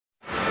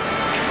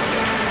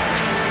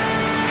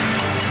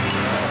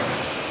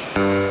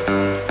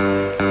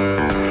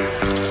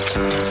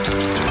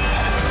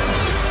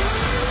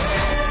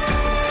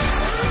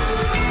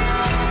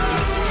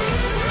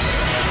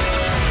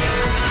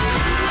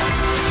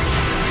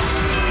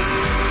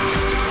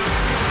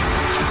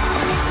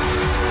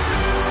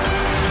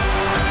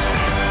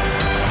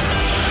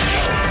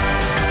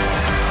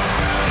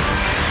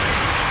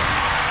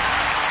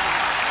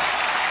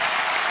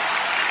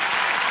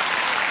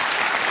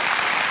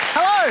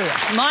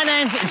My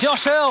name's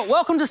Josh Earl.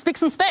 Welcome to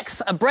Spicks and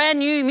Specks, a brand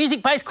new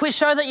music-based quiz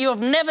show that you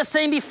have never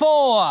seen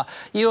before.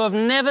 You have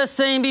never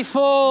seen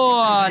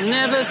before.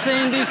 Never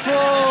seen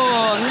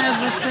before.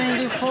 Never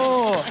seen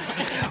before.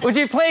 Would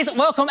you please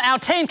welcome our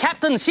team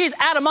captain? She's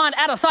out of mind,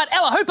 out of sight,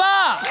 Ella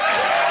Hooper.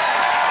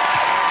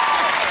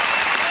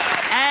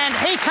 And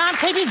he can't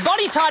keep his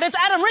body tight. It's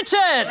Adam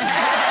Richard.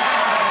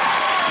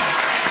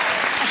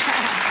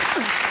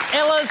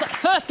 Ella's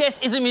first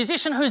guest is a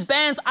musician whose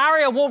band's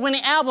ARIA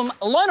award-winning album,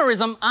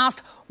 Lonerism,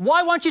 asked,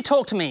 "Why won't you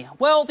talk to me?"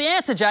 Well, the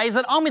answer, Jay, is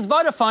that I'm with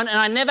Vodafone and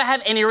I never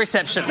have any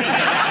reception.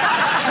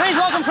 Please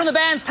welcome from the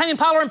bands Tame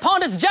Impala and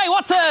Pond, it's Jay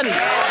Watson.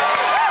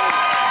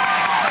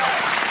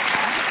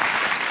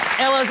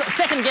 Ella's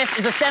second guest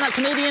is a stand-up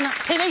comedian,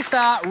 TV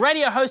star,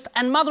 radio host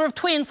and mother of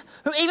twins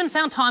who even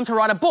found time to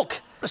write a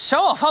book.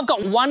 Show off, I've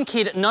got one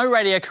kid, no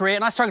radio career,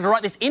 and I struggled to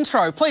write this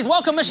intro. Please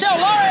welcome Meshel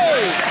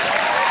Laurie.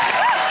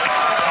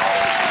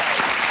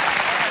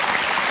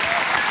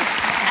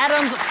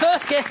 Adam's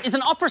first guest is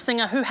an opera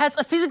singer who has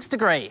a physics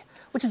degree,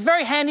 which is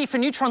very handy for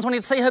neutrons wanting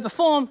to see her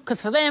perform,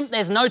 because for them,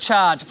 there's no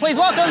charge. Please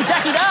welcome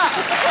Jacqui Dark.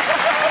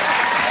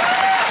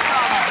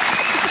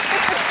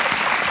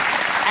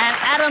 And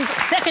Adam's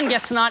second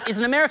guest tonight is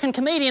an American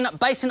comedian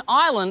based in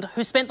Ireland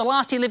who spent the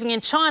last year living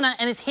in China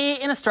and is here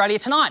in Australia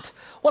tonight.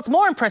 What's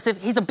more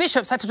impressive, he's a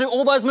bishop, so had to do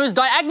all those moves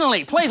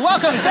diagonally. Please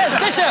welcome Des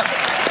Bishop.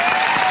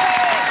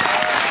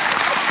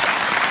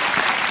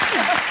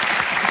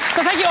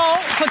 So thank you all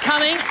for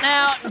coming.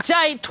 Now,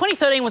 Jay,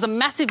 2013 was a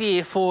massive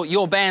year for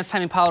your bands,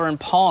 Tame Impala and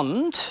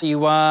Pond. You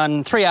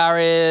won 3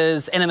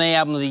 ARIAs, NME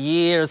Album of the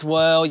Year as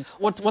well.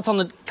 What's on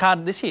the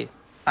card this year?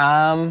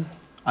 I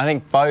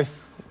think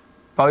both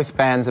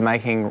bands are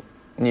making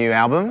new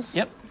albums.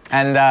 Yep.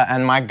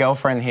 And my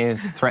girlfriend here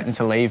has threatened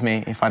to leave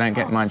me if I don't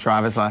get my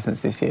driver's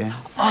licence this year.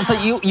 Oh, so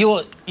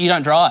you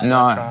don't drive?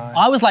 No.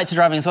 I was late to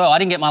driving as well. I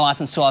didn't get my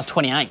licence till I was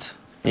 28.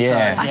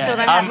 Yeah. So, I still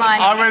don't have mine.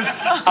 I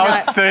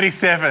was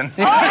 37.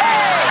 We have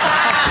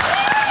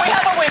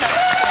a winner.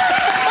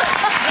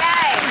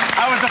 Yay.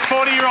 I was a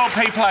 40-year-old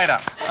P-plater.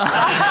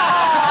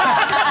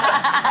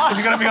 Because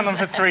you've got to be on them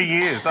for 3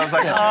 years. I was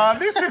like, oh,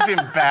 this is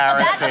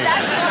embarrassing.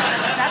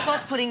 That's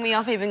what's putting me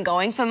off even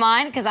going for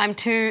mine, because I'm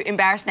too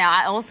embarrassed now.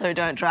 I also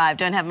don't drive,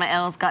 don't have my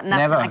L's, got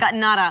nothing. Never. I got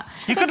nada.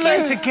 You could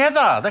learn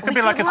together. That could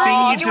be like a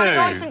thing you Do you want to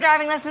go on do. some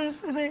driving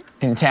lessons?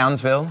 In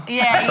Townsville.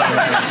 Yeah.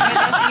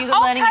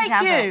 I'll take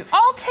you.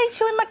 I'll teach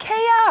you in my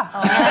Kia.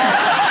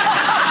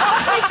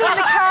 I'll teach you in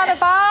the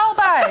Carnival,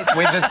 babe.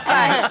 With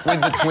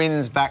the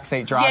twins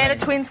backseat driving. Yeah, the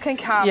twins can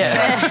come.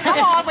 Yeah. Come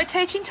on, we're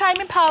teaching Tame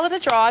Impala to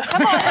drive.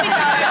 Come on, let me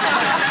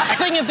go.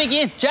 Speaking of big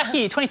years,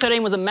 Jacqui,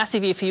 2013 was a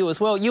massive year for you as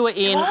well. You were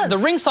in the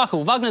Ring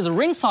Cycle, Wagner's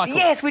Ring Cycle.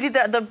 Yes, we did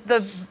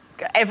the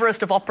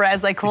Everest of opera,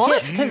 as they call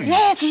it.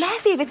 Yeah, it's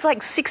massive. It's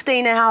like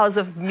 16 hours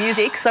of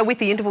music, so with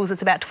the intervals,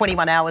 it's about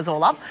 21 hours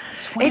all up.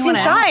 It's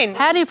insane.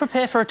 How do you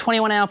prepare for a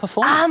 21-hour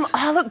performance?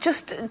 Oh, look,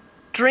 just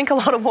drink a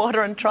lot of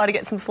water and try to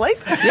get some sleep.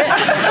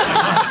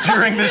 Yeah.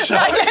 During the show.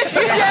 Yes,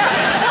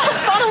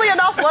 yeah. Funnily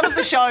enough, one of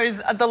the shows,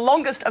 the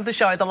longest of the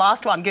show, the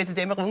last one, Goethe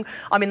Dämmerung,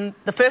 I'm in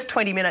the first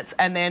 20 minutes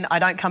and then I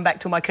don't come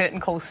back till my curtain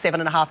calls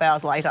 7.5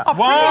 hours later. Oh,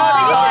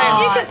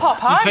 so you can pop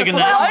home. take a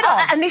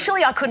nap?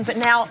 Initially I couldn't, but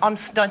now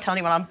don't tell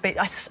anyone.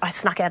 I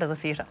snuck out of the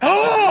theatre.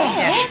 Oh!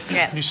 Yes.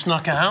 Yeah. You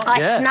snuck out?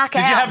 I snuck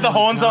out. Did you have the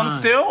horns on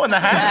still and the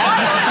hat?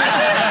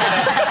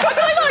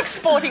 I like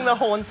sporting the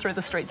horns through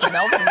the streets of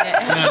Melbourne.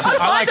 Yeah.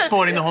 I like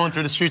sporting the horn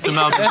through the streets of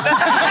Melbourne. OK,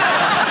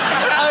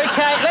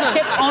 let's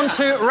get on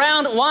to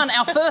round one.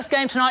 Our first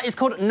game tonight is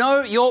called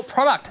Know Your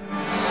Product.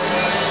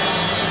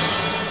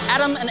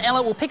 Adam and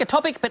Ella will pick a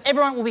topic, but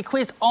everyone will be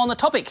quizzed on the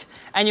topic.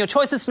 And your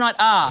choices tonight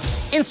are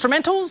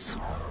instrumentals,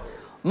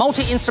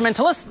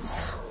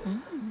 multi-instrumentalists,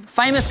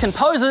 famous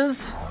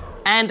composers,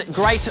 and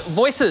great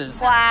voices.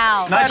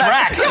 Wow. Nice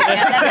rack.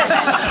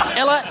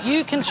 Ella,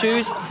 you can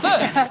choose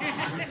first.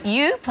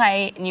 You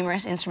play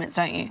numerous instruments,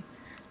 don't you?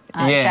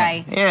 Yeah.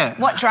 Jay? Yeah.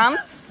 What,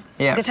 drums?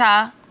 Yeah.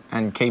 Guitar?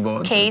 And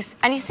keyboards. Keys?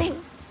 And you sing?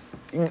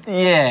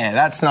 Yeah,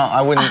 that's not...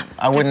 I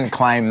wouldn't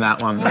claim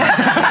that one.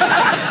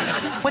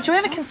 Would you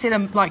ever consider,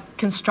 like,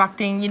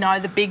 constructing, you know,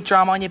 the big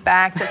drum on your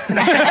back that's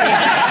connected to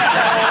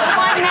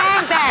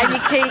One-man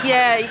band.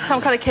 some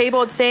kind of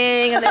keyboard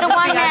thing, and then But a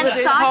just being one-man able to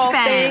do the side whole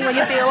band. thing when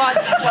you feel like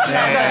you've got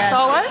a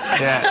solo?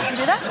 Yeah. Would you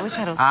do that? With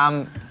pedals.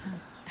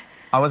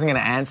 I wasn't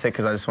going to answer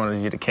because I just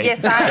wanted you to keep...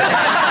 Yes, I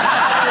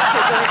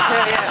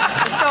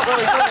It felt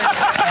really good.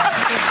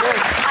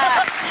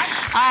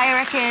 I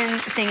reckon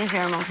singers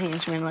are a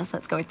multi-instrumentalist.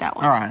 Let's go with that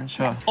one. All right,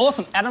 sure.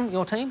 Awesome. Adam,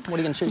 your team, what are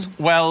you going to choose?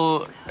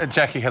 Well,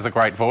 Jacqui has a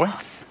great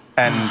voice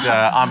and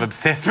I'm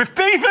obsessed with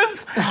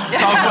divas.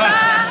 So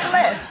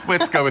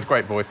let's go with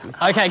great voices.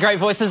 OK, great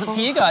voices for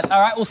you guys. All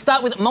right, we'll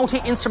start with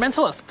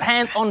multi-instrumentalists.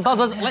 Hands on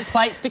buzzers. Let's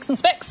play Spicks and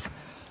Specks.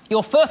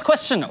 Your first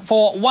question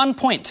for 1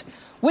 point.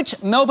 Which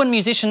Melbourne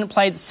musician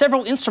played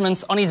several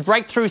instruments on his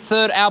breakthrough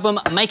third album,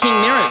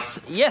 Making Mirrors?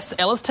 Yes,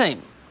 Ella's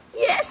team.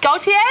 Yes.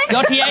 Gaultier?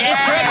 Gaultier is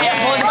correct. Yes,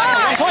 holding back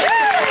at 1 point.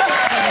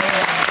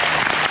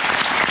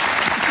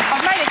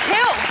 I've made a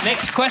kill.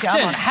 Next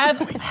question.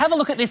 Have a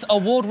look at this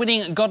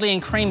award-winning Godley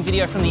and Cream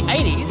video from the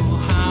 80s.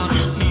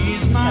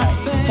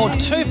 For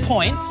 2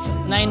 points,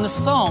 name the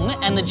song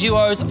and the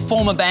duo's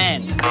former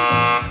band.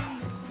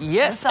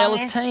 Yes,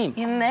 Ella's team.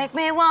 You make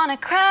me wanna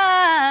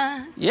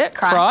cry. Yeah,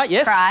 Cry,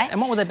 yes. Cry.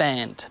 And what were their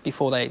band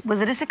before they...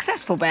 Was it a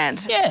successful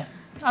band? Yeah.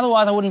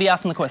 Otherwise, I wouldn't be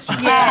asking the question.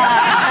 Meshel?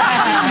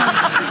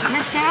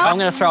 I'm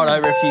going to throw it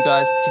over if you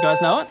guys... Do you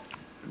guys know it?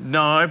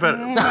 No, but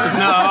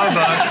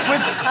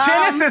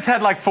Genesis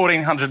had like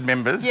 1,400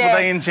 members. Yeah. Were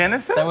they in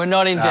Genesis? They were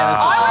not in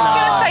Genesis. I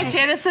was going to say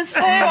Genesis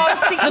too. I was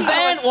thinking The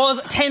band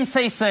was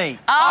 10cc.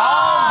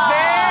 Oh,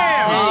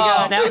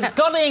 damn! There you go. Now,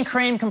 Godley and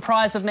Cream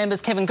comprised of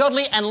members Kevin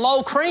Godley and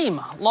Lol Cream.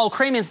 Lol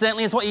Cream,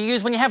 incidentally, is what you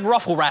use when you have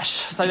ruffle rash.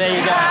 So there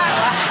you go.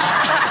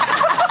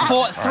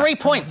 For 3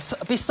 points,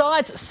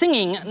 besides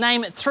singing,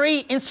 name 3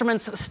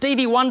 instruments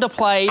Stevie Wonder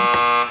played.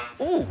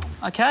 Ooh,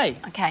 OK.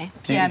 Okay.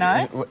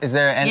 piano. Is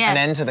there an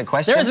end to the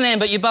question? There is an end,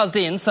 but you buzzed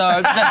in, so... Sorry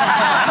about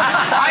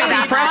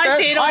that. I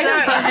did all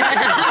that.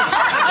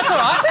 That's all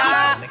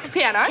right.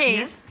 Piano.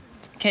 Keys.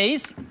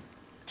 Keys.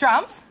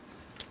 Drums.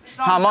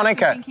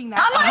 Harmonica. Thinking that.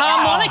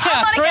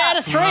 Harmonica. 3 out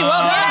of 3.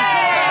 Well done.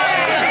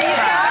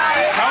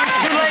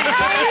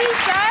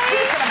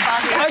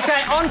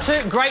 OK, on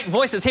to great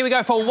voices. Here we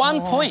go for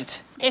 1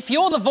 point. If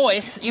you're the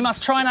voice, you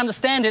must try and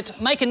understand it,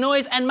 make a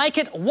noise and make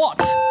it what?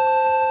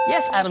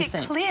 Yes, Adam's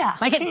team. Clear.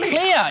 Make it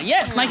clear.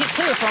 Yes, make it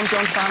clear from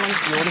John Farman.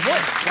 You're the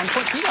voice. 1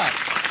 point for you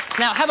guys.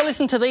 Now, have a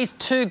listen to these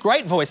 2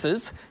 great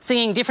voices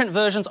singing different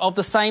versions of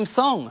the same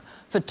song.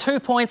 For 2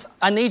 points,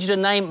 I need you to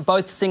name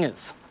both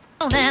singers.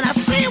 And I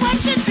see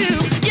what you do.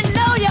 You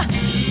know you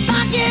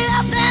fuck it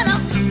up than a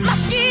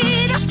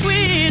mosquito's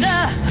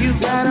tweeter. You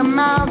got a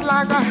mouth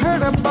like a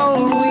herd of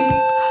bullweed.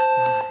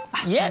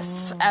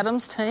 Yes,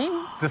 Adam's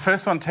team. The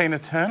first one, Tina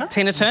Turner.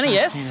 Tina Turner,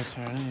 yes.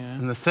 Tina Turner, yeah.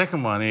 And the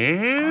second one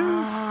is...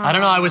 I don't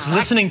know, I was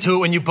listening to it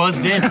when you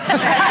buzzed in. Tina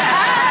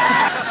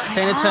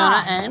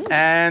Turner and...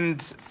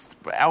 And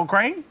Al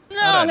Green? No,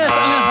 I'm going to...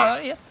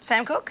 Yes.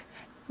 Sam Cooke?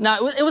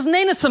 No, it was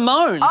Nina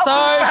Simone,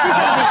 so she's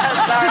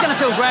going to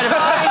feel great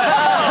about it.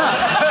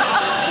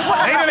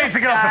 Nina needs to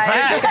get off the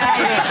fence.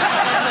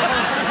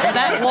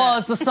 That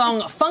was the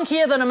song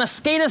Funkier Than a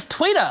Mosquito's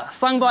Tweeter,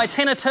 sung by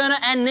Tina Turner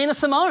and Nina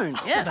Simone.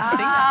 Yes.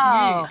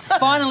 Oh.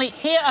 Finally,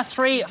 here are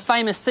 3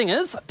 famous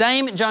singers,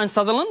 Dame Joan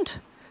Sutherland,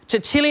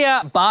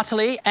 Cecilia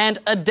Bartoli and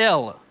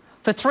Adele.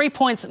 For 3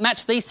 points,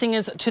 match these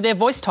singers to their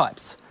voice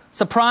types.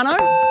 Soprano.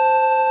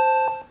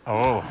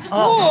 Oh.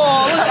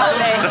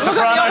 The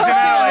Sopranos in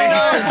alley.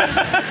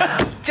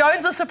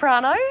 Joan's a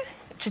soprano,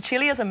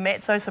 Cecilia's a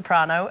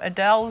mezzo-soprano,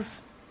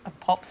 Adele's a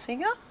pop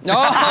singer.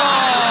 Oh.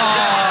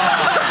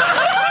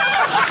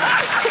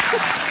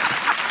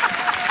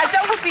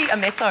 Adele would be a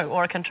mezzo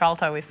or a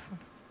contralto if...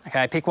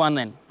 OK, pick one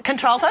then.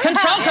 Contralto?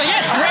 Contralto,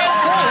 yes! 3 out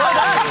of 3, well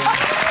done.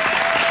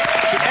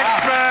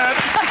 Expert!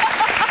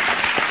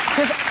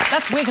 Because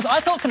that's weird, because I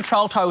thought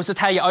contralto was just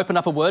how you open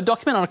up a Word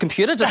document on a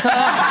computer. Just So,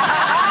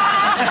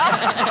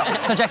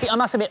 Jacqui, I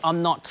must admit,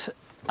 I'm not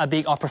a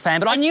big opera fan,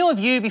 but I knew of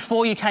you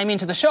before you came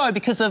into the show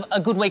because of a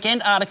Good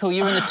Weekend article.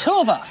 You were in the 2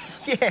 of us.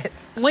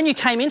 Yes. When you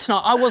came in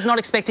tonight, I was not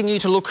expecting you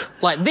to look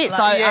like this.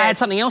 I had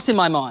something else in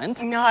my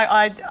mind. No,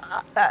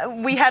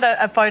 we had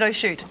a photo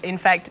shoot, in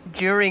fact,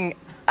 during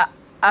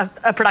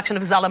a production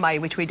of Zalamé,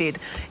 which we did,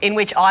 in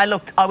which I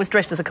was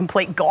dressed as a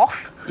complete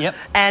goth. Yep.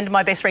 And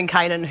my best friend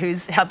Kanan,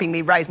 who's helping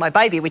me raise my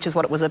baby, which is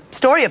what it was a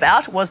story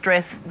about, was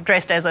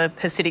dressed as a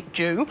Hasidic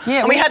Jew. Yeah,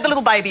 and we had the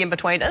little baby in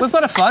between us. We've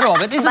got a photo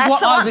of it. This is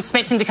what I was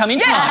expecting to come in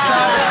tonight. So.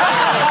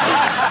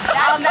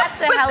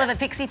 That's a hell of a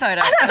pixie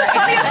photo.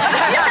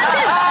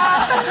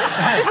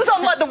 This is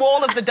on like the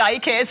wall of the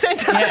daycare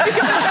centre. Yeah. But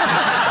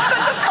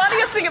the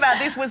funniest thing about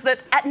this was that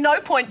at no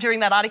point during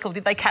that article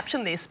did they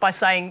caption this by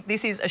saying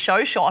this is a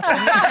show shot.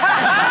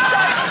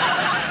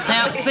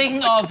 Now,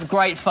 speaking of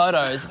great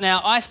photos,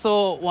 now I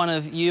saw one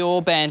of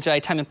your band,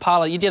 Tame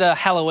Impala. You did a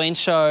Halloween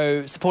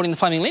show supporting the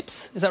Flaming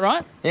Lips, is that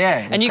right? Yeah,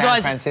 in and you San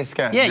guys,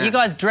 Francisco. Yeah, you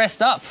guys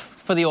dressed up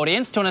for the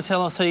audience. Do you want to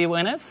tell us who you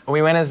went as?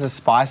 We went as the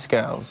Spice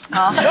Girls. Which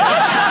one were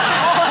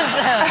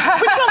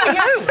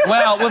you?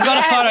 Well, we've got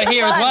a photo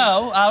here as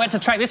well. I went to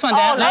track this one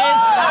down. Wow.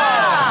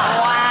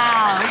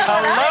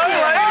 Hello,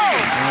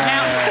 ladies.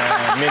 Now,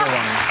 Middle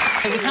one.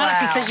 you can't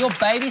actually see your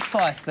baby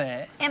Spice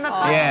there. In the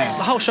bottom. Yeah.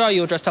 The whole show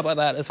you were dressed up like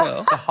that as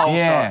well.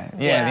 Yeah,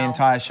 the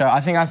entire show. I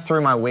think I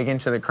threw my wig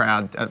into the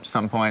crowd at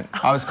some point.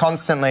 I was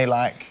constantly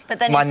like, But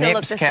then my you still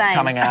nips look the kept same.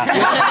 coming out.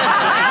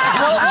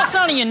 Well, it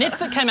wasn't only your nips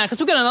that came out, because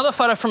we've got another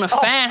photo from a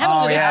fan. Have a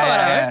look at this photo.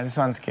 Yeah, this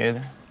one's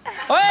good.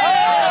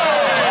 Hey!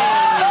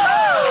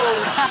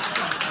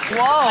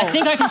 I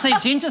think I can see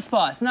ginger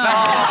spice. No.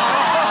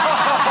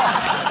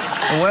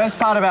 The worst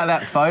part about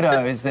that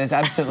photo is there's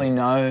absolutely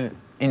no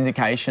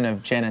indication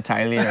of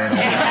genitalia at all.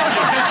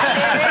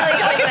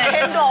 Like a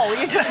Ken doll.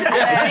 You just...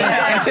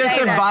 It's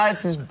just a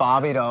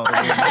Barbie doll.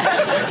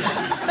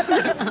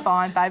 It's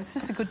fine, babe. It's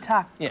just a good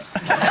tuck. Yeah.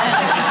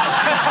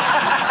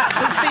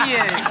 Good for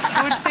you.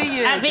 Good for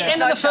you. At the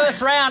end of the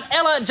first round,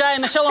 Ella, Jay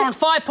and Meshel are on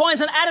 5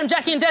 points, and Adam,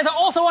 Jacqui and Des are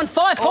also on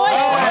 5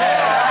 points.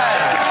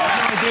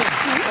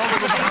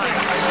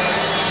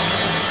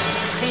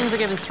 Teams are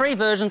given 3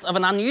 versions of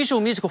an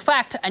unusual musical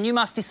fact, and you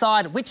must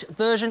decide which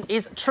version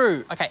is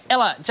true. OK,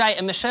 Ella, Jay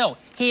and Meshel,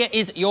 here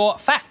is your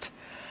fact.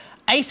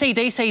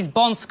 AC/DC's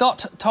Bon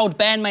Scott told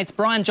bandmates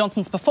Brian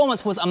Johnson's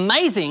performance was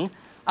amazing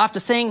after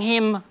seeing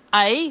him,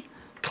 A,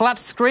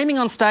 collapse screaming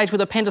on stage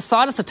with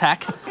appendicitis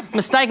attack,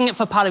 mistaking it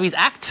for part of his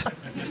act.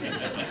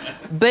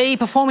 B,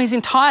 perform his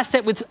entire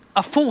set with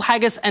a full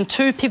haggis and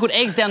 2 pickled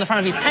eggs down the front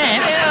of his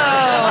pants.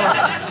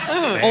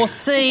 Or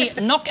C,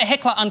 knock a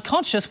heckler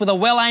unconscious with a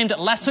well-aimed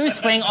lasso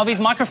swing of his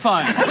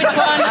microphone. Which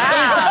one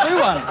is the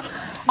true one?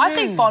 I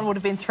think Bon would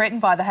have been threatened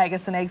by the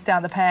haggis and eggs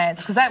down the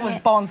pants because that was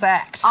Bon's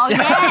act. Oh,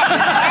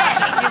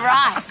 yes, you're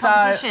right. So,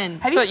 Competition.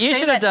 have So you you seen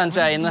should have it? done,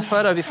 Jay, in the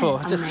photo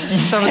before. Just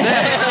shove it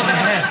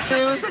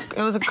down.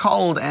 It was a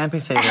cold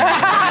amphitheatre. Sorry.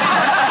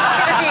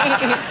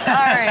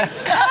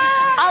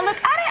 Oh, look,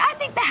 I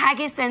think the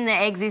haggis and the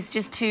eggs is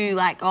just too,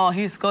 like, oh,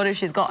 he's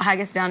Scottish, he's got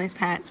haggis down his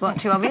pants. What,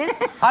 too obvious?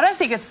 I don't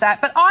think it's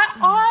that, but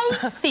I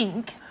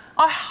think,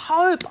 I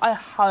hope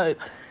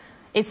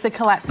it's the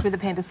collapse with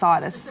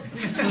appendicitis.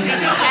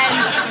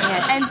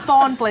 And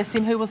Bon, bless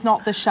him, who was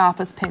not the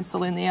sharpest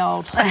pencil in the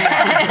old...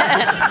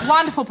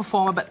 Wonderful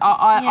performer, but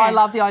I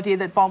love the idea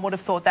that Bon would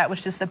have thought that was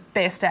just the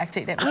best act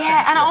he'd ever seen.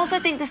 Yeah, and I also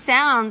think the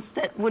sounds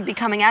that would be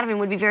coming out of him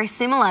would be very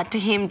similar to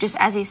him just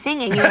as he's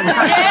singing.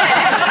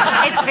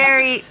 It's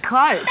very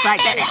close,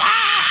 like that.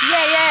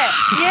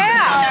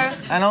 Yeah.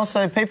 And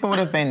also, people would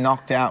have been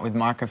knocked out with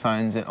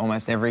microphones at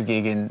almost every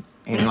gig in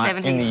the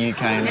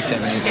UK in the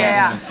 70s,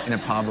 in a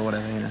pub or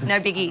whatever. You know. No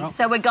biggie.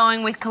 So we're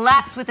going with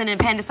collapse with an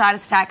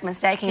appendicitis attack,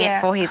 mistaking it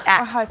for his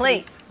act.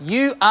 Please.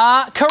 You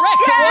are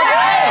correct.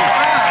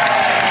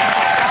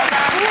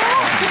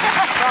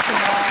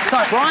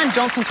 So, Brian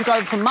Johnson took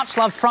over from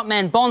much-loved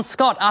frontman Bon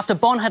Scott after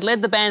Bon had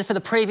led the band for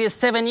the previous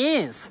 7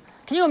 years.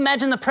 Can you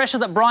imagine the pressure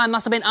that Brian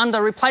must have been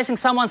under replacing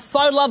someone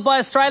so loved by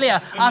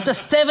Australia after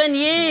 7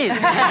 years?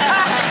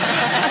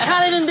 I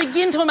can't even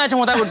begin to imagine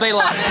what that would be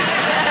like.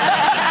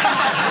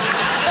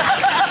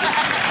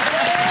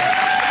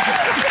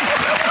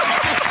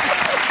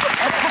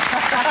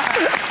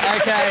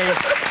 OK.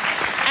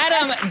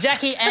 Adam,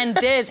 Jacqui and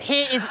Des,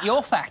 here is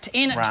your fact.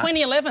 In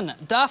 2011,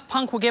 Daft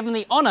Punk were given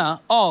the honour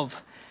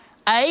of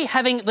A,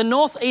 having the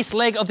northeast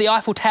leg of the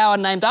Eiffel Tower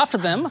named after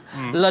them,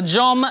 La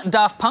Jom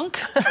Daft Punk.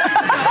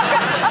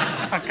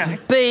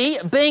 B,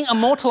 being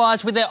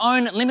immortalised with their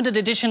own limited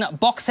edition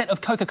box set of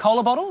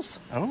Coca-Cola bottles.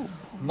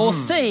 Or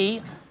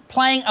C,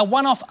 playing a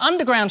one-off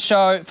underground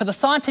show for the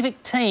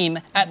scientific team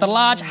at the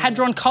Large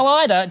Hadron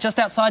Collider just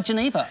outside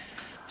Geneva.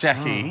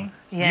 Jacqui,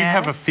 you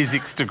have a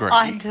physics degree.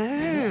 I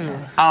do.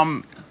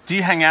 Do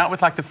you hang out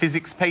with, like, the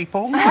physics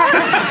people?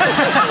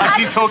 Like,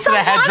 do you talk to the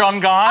Hadron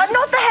guys? I'm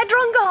not the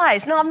Hadron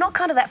guys. No, I'm not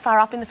kind of that far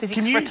up in the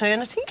physics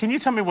fraternity. Can you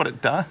tell me what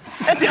it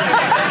does?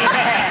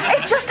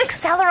 It just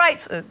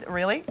accelerates...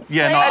 really?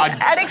 Yeah, no,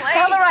 It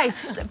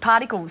accelerates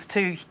particles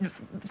to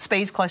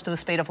speeds close to the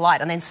speed of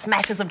light and then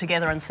smashes them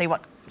together and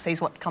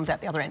sees what comes out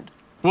the other end.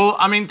 Well,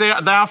 I mean, they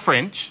are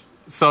French,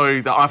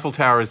 so the Eiffel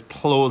Tower is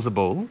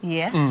plausible.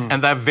 Yes.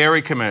 And they're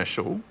very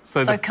commercial,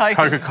 so the Coke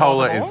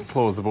Coca-Cola is is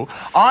plausible.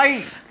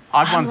 I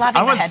Hadron.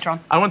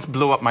 once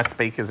blew up my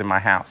speakers in my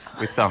house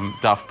with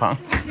Daft Punk.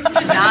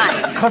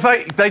 Nice. Because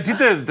they did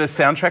the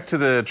soundtrack to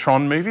the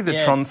Tron movie,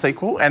 the Tron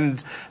sequel,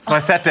 and so I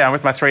sat down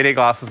with my 3D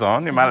glasses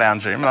on in my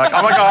lounge room, and I'm like,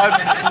 oh my God,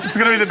 this is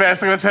going to be the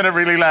best. I'm going to turn it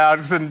really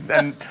loud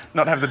and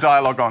not have the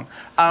dialogue on.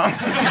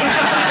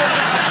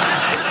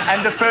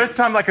 And the first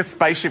time, like, a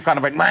spaceship kind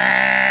of went,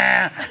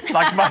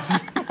 like, my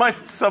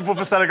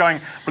subwoofer started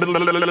going, I'm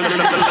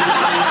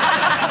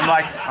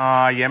like,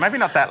 oh, yeah, maybe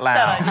not that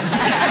loud.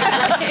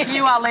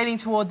 You are leaning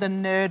toward the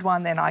nerd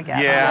one then, I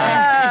guess.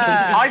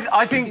 Yeah.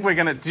 I think we're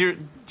going to...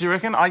 Do you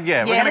reckon?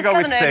 Yeah, we're going to go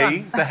with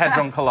C, the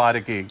Hadron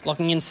Collider gig.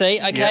 Locking in C.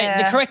 OK,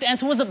 the correct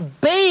answer was B,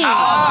 being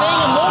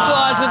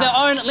immortalised with their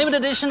own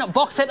limited edition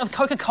box set of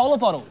Coca-Cola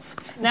bottles.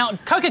 Now,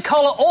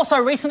 Coca-Cola also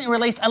recently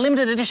released a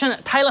limited edition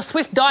Taylor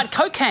Swift Diet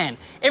Coke can.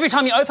 Every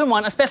time you open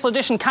one, a special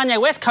edition Kanye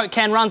West Coke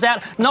can runs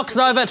out, knocks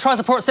it over, tries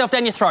to pour itself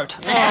down your throat.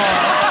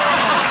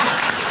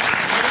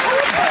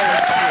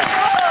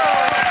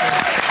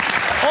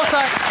 Also,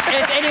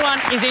 if anyone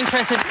is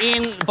interested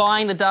in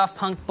buying the Daft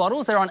Punk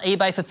bottles, they're on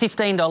eBay for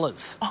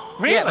 $15. Oh,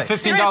 really? Yeah,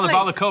 $15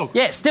 bottle of Coke?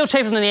 Yeah, still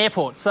cheaper than the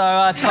airport, so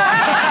it's fine.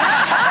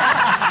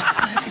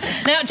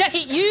 Now,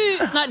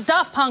 Jacqui,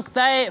 Daft Punk,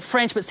 they're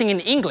French but sing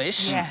in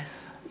English.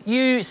 Yes.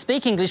 you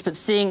speak English but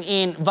sing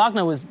in...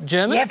 Wagner was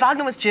German? Yeah,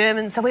 Wagner was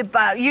German, so we're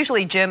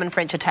usually German,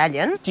 French,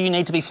 Italian. Do you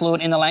need to be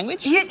fluent in the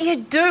language? You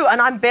do,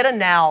 and I'm better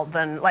now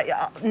than...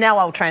 now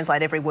I'll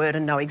translate every word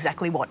and know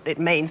exactly what it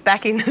means.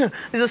 Back in...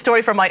 There's a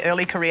story from my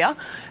early career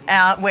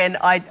when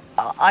I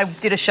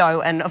did a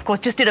show and, of course,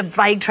 just did a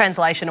vague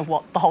translation of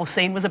what the whole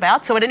scene was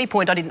about. So at any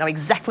point, I didn't know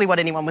exactly what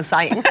anyone was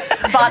saying,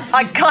 but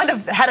I kind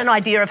of had an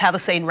idea of how the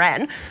scene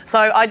ran. So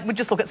I would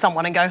just look at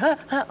someone and go,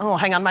 oh,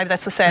 hang on, maybe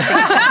that's a sad thing.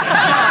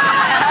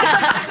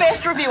 The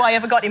best review I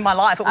ever got in my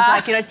life. It was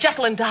like, you know,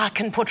 Jacqui Dark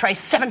can portray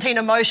 17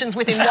 emotions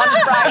within one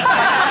phrase.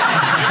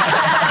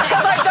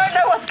 Because I don't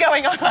know what's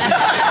going on.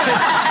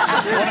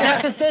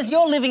 Now, because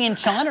you're living in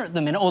China at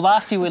the minute, or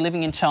last year we were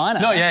living in China.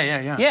 No,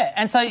 yeah. Yeah,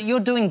 and so you're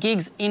doing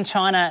gigs in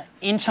China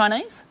in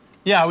Chinese?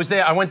 Yeah, I was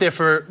there. I went there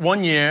for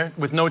 1 year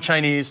with no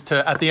Chinese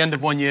to, at the end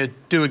of 1 year,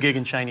 do a gig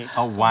in Chinese.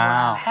 Oh,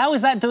 wow. How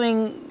is that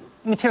doing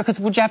material? Because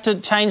would you have to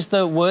change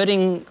the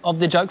wording of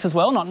the jokes as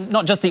well?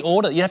 Not just the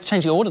order. You have to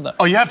change the order, though.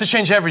 Oh, you have to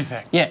change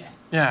everything. Yeah.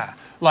 Yeah.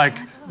 Like,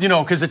 you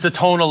know, because it's a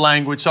tonal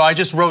language. So I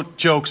just wrote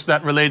jokes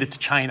that related to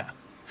China.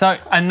 So...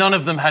 And none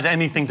of them had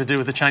anything to do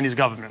with the Chinese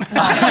government.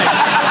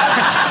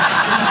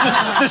 It's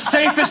the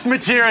safest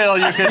material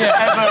you could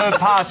ever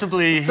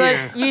possibly hear.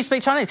 So you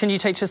speak Chinese. Can you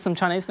teach us some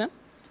Chinese now?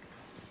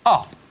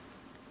 Oh.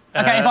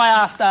 Okay, if I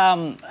asked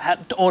how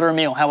to order a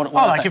meal, how would it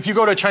work? Oh, like if you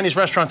go to a Chinese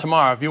restaurant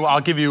tomorrow, I'll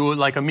give you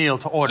like a meal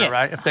to order,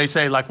 right? If they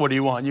say like, what do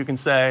you want? You can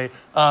say,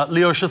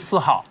 6十四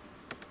号.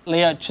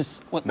 6十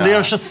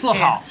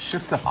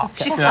四号.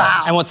 64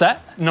 hao. And what's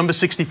that? Number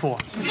 64.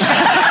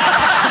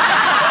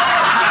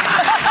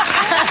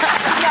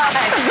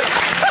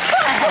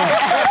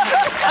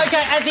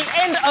 Okay, at the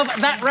end of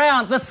that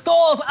round, the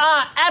scores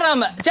are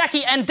Adam,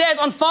 Jacqui and Des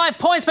on 5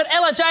 points, but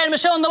Ella, Jay and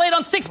Meshel in the lead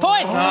on 6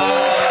 points.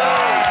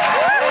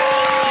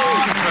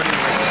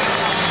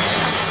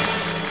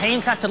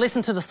 Teams have to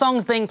listen to the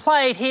songs being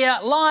played here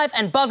live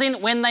and buzz in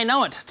when they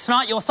know it.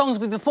 Tonight, your songs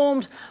will be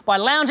performed by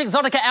Lounge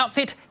Exotica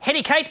outfit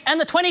Hetty Kate and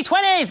the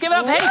 2020s. Give it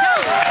up for Hetty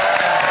Kate.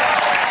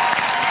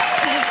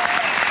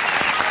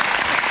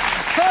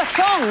 First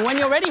song, when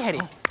you're ready, Hetty.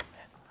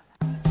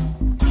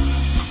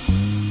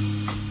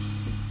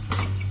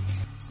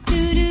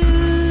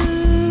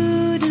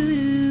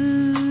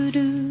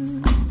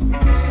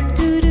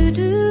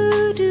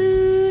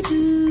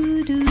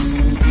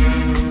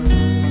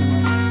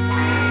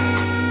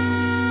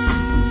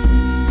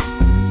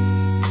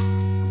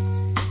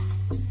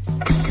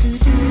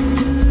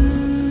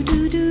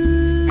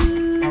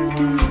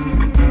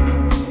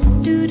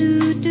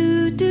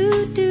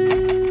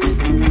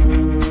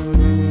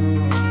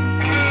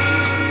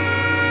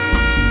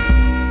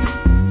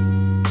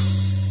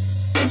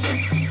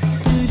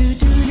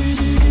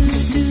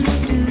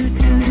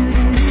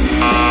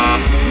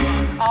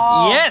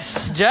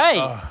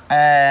 Jay.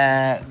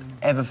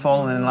 Ever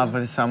fallen in love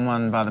with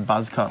someone by the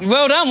Buzzcocks?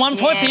 Well done, 1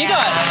 point for you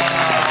guys.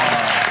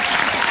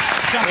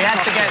 We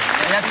had to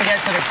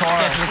get to the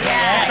chorus.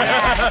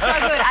 Yeah, so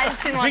good. I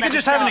just didn't want We could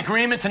just have an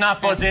agreement to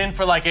not buzz in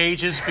for like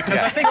ages because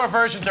I think our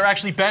versions are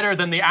actually better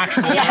than the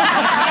actual.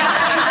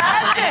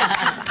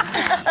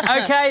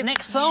 Okay,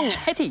 next song,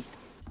 Hetty.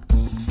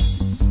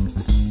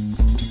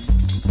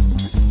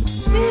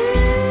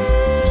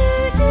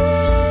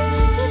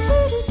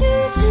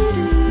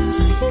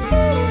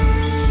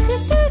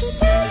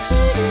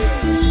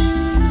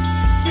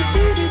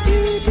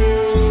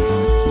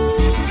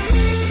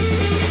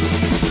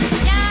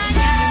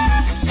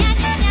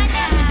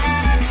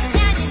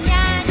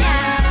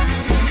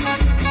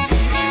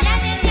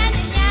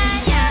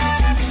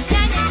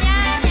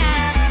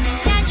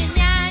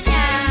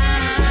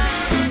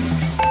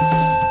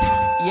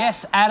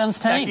 Yes, Adam's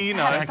team. Jacqui, you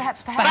know.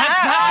 Perhaps.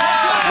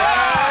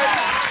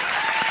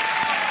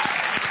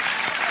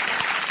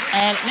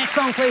 And next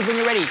song, please, when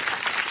you're ready.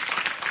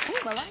 Ooh,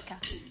 Malika.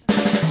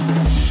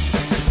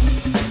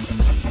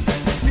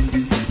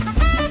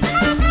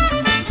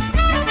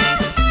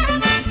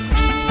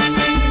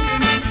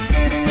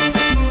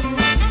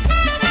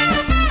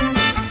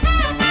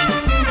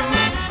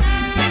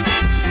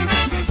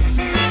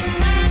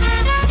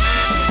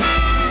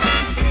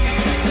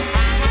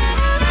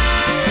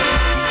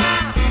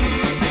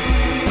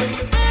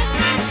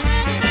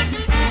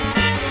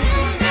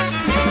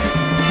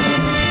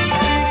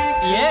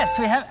 Yes,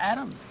 we have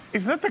Adam.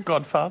 Is that The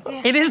Godfather?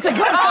 It is The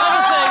Godfather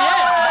thing,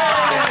 yes.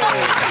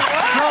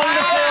 From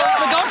the film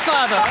The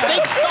Godfather,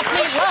 Speak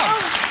Softly,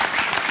 Love.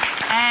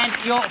 And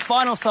your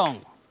final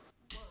song.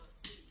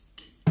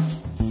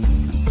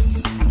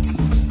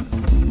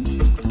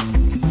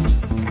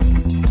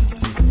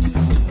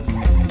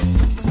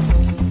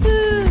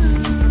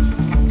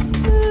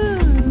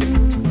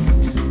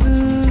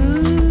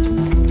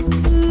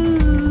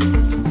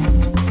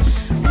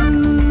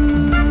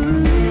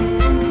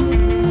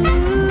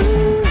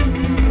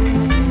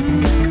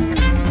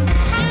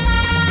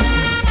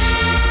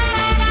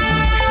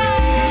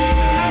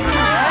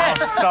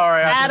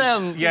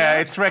 Yeah,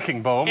 it's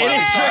Wrecking Ball. It is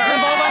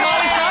Wrecking Ball by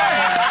Miley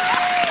Cyrus.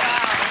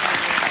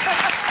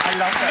 I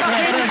love that.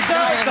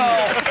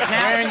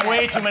 Wearing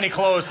way too many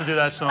clothes to do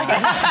that song.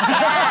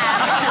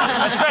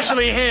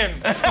 Especially him.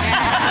 Round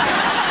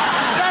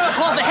of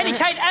applause for Hetty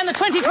Kate and the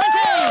 2020s.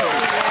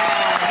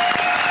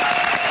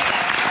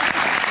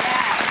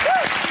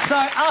 So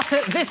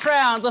after this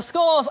round, the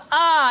scores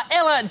are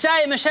Ella,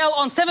 Jay and Meshel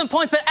on 7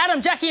 points, but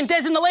Adam, Jacqui and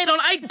Des in the lead on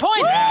 8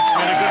 points.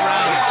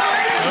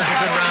 That was a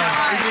good round.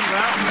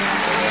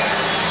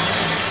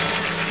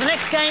 The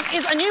next game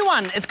is a new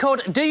one. It's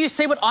called Do You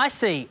See What I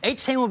See?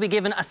 Each team will be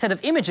given a set of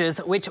images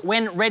which,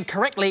 when read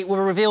correctly, will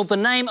reveal the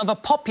name of a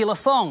popular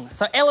song.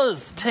 So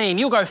Ella's team,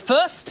 you'll go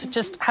first.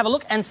 Just have a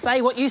look and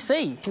say what you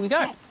see. Here we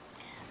go.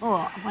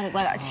 Oh, what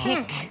got a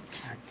tick?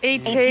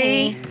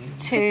 E.T.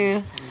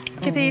 to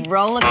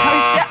roller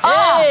coaster.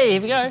 Oh, Hey,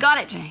 here we go. got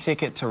it, Jay.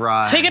 Ticket to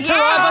Ride. Ticket to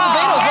Ride by the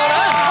Beatles. Well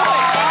done.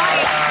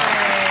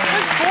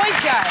 Good boy,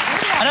 Joe.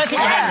 I don't think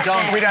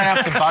We don't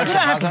have to buzz. you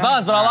don't have to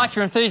buzz, but I like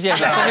your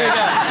enthusiasm. So here we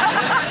go.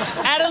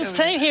 Adam's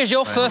team, here's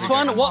your first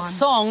one. What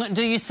song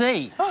do you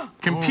see?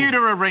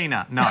 Computer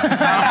Arena. No.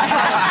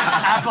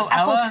 Apple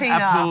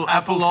Tina.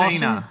 Apple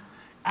Tina.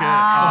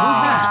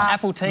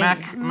 Apple team.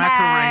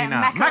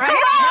 Macarena. Macarena!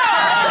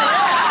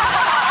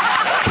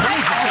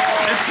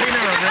 It's Tina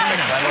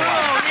Arena.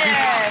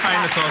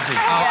 Famous Aussie.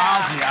 Oh,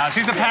 Aussie.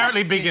 She's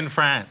apparently big in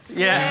France.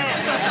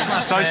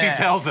 Yeah. So she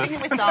tells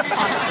us.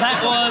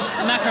 That was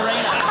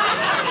Macarena.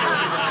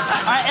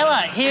 All right,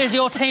 Ella, here's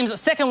your team's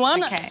second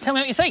one. Okay. Tell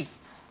me what you see.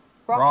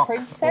 Rock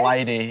Princess.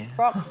 Lady.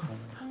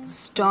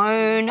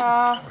 Stone.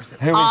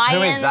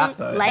 Who is that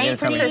though? Lady. You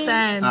tell me. Princess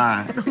Anne.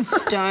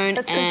 Stone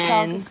That's and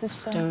Charles'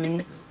 sister.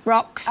 Stone.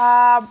 Rocks.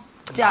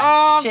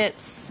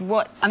 Duchess.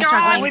 What? I'm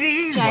struggling. What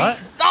is? Jay.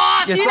 What?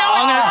 Oh, do Yes, you know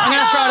I'm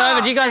going to throw it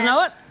over. Do you guys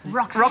know it?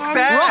 Roxanne.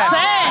 Roxanne.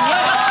 Roxanne,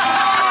 yes.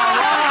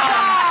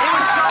 It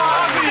was so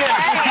obvious.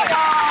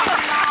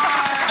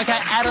 OK,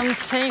 Adam's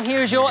team,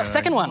 here is your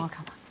second one.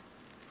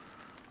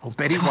 Oh,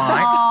 Betty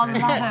White. Oh,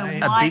 love her.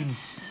 A big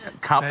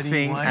cup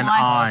thing and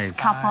eyes.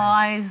 Cup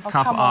eyes.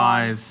 Cup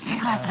eyes.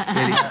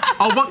 Betty.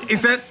 Oh, what is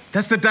that?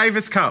 That's the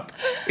Davis Cup.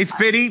 It's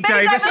Betty Davis.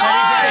 Betty Davis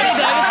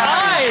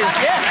Eyes,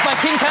 yes, by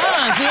King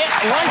Carnes. Yeah,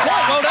 1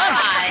 point, well done.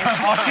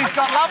 Oh, she's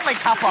got lovely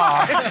cup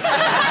eyes.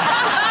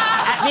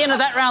 At the end of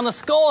that round, the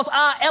scores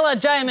are Ella,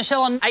 Jay and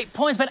Meshel on 8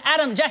 points, but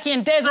Adam, Jacqui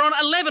and Des are on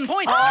 11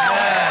 points.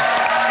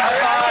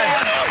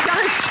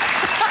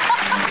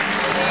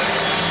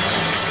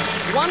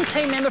 One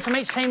team member from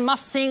each team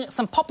must sing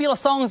some popular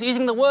songs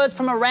using the words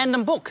from a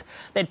random book.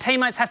 Their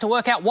teammates have to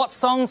work out what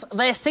songs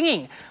they're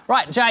singing.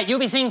 Right, Jay, you'll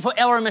be singing for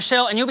Ella and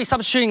Meshel, and you'll be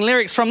substituting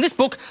lyrics from this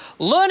book,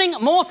 Learning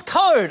Morse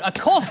Code, a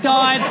course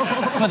guide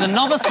for the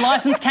novice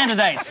licensed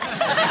candidates. A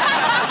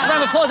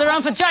round of applause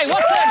around for Jay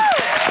Watson.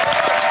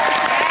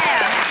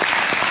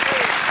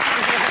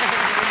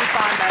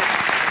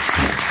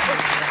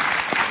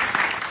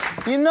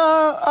 You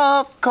know,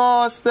 of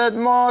course, that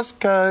Morse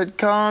code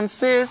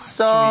consists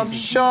of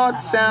short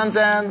sounds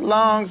and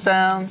long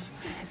sounds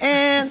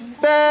in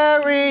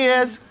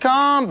various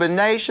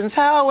combinations.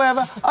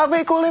 However, of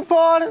equal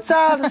importance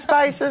are the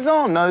spaces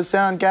or no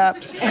sound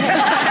gaps.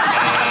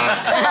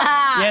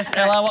 Yes,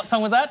 Ella, what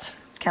song was that?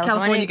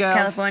 California Girls.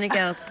 California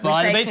Girls.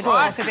 By the Beach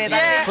Boys.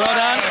 Yeah. Well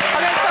done.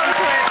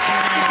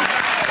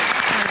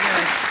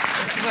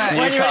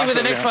 When you're ready with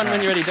the next one, when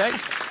you're ready, Jake.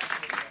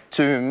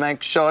 To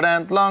make short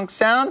and long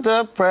sound,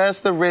 press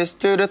the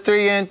wrist to the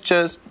 3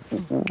 inches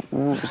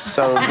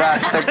so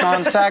that the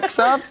contacts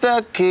of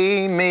the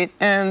key meet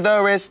in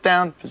the wrist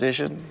down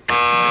position.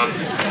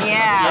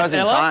 Yeah. That was in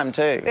Ella? time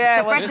too.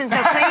 So fresh and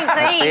so clean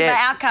it. by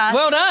Outcast.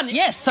 Well done.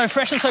 Yes, so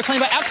Fresh and So Clean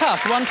by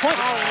Outkast, 1 point.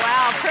 Oh,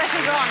 wow.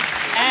 Pressure's on.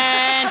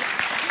 And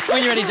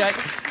when you're ready, Jake.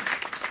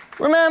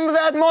 Remember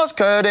that Morse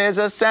code is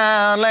a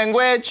sound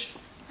language.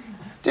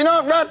 Do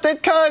not write the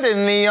code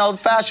in the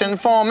old-fashioned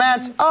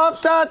formats of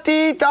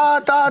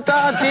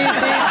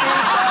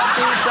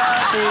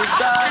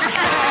da-dee-da-da-da-dee-dee-da-dee-da-dee-da.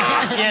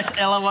 Yes,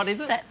 Ella, what is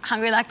it? Is that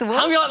Hungry Like the Wolf?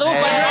 Hungry Like the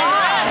Wolf by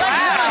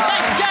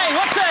Duran Duran.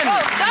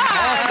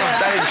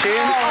 Thanks, Jay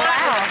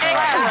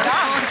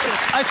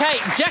Watson. OK,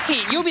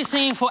 Jacqui, you'll be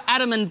singing for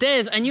Adam and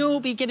Des, and you'll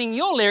be getting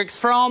your lyrics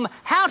from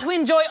How to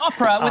Enjoy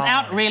Opera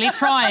Without Really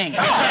Trying.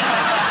 Yes.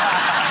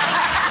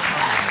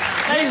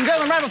 Ladies and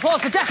gentlemen, round of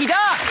applause for Jacqui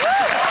Dark.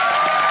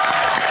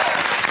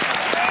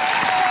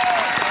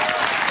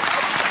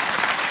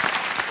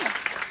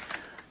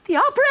 The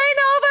opera ain't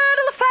over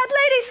till the fat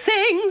lady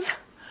sings.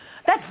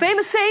 That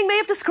famous saying may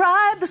have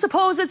described the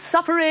supposed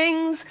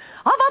sufferings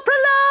of opera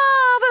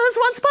lovers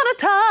once upon a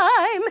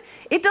time.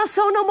 It does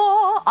so no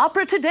more.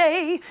 Opera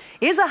today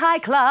is a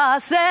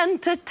high-class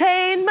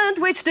entertainment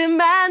which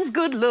demands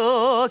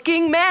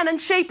good-looking men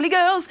and shapely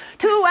girls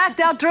to act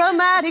out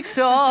dramatic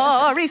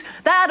stories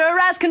that are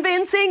as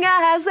convincing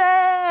as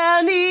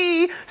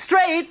any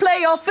straight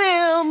play or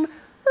film.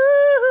 You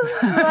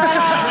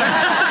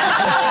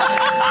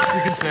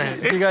can say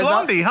it. It's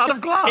Blondie, Heart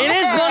of Glass. It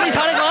is Blondie's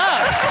Heart of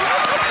Glass.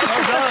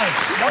 Well done.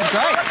 That's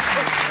great.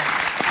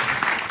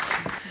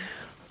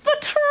 The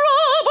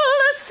trouble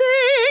is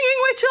singing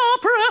which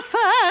opera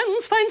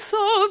fans find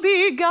so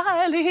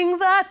beguiling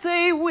that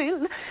they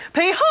will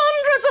pay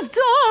hundreds of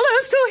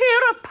dollars to hear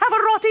a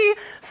Pavarotti,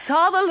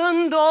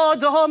 Sutherland or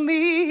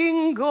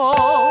Domingo.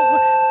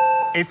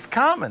 It's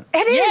Carmen.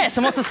 It is. Yes,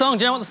 and what's the song?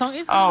 Do you know what the song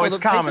is? Oh, Or it's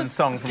the Carmen's pieces?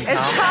 song from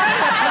It's Carmen.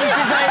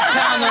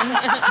 Carmen.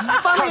 It's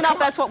Carmen. Funnily enough,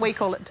 that's what we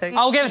call it too.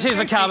 I'll give it to you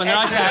for Carmen then.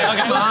 Okay.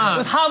 It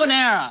was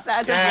Habanera.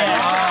 That's it.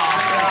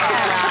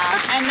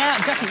 And now,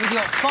 Jacqui, with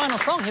your final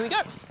song, here we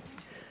go.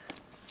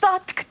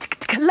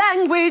 The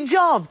language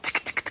of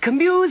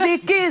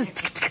music is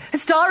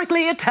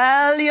historically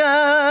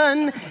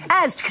Italian,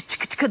 as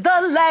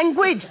the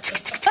language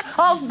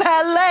of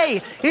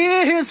ballet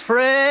is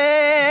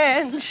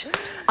French.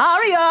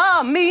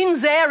 Aria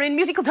means air in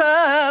musical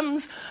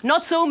terms.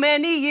 Not so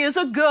many years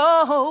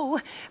ago,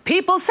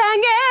 people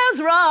sang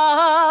airs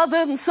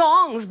rather than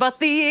songs, but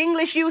the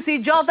English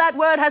usage of that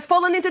word has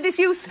fallen into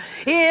disuse.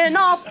 In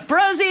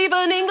operas,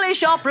 even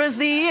English operas,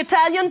 the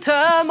Italian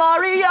term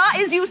aria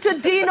is used to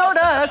denote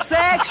a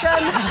section.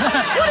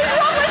 What is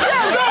wrong with you?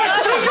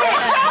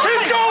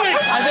 Keep going!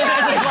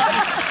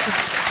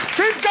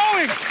 Keep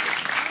going!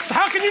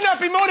 How can you not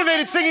be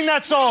motivated singing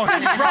that song?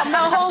 From the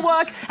whole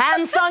work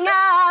and sung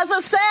as a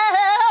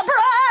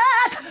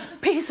separate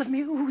piece of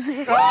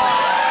music. What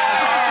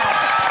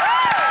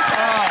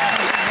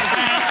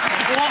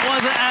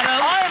was it, Adam?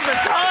 I am the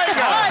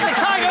tiger! I am the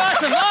Tiger Eye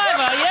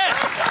Survivor, yes!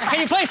 Can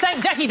you please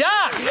thank Jacqui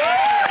Dark?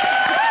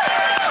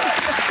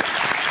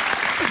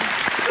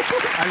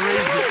 I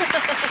raised it.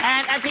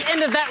 And at the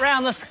end of that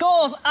round, the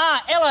scores are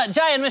Ella,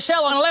 Jay and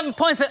Meshel on 11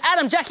 points, but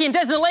Adam, Jacqui and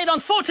Des in the lead on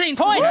 14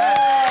 points.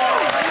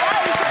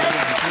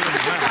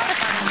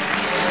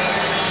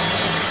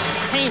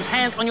 Teams,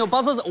 hands on your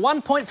buzzers.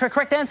 1 point for a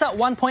correct answer,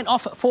 1 point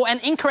off for an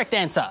incorrect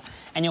answer.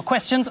 And your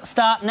questions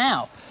start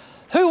now.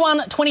 Who won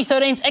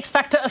 2013's X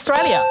Factor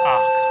Australia?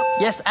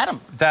 Yes,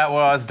 Adam. That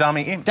was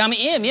Dummy In.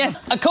 Dummy Im, yes.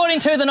 According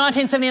to the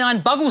 1979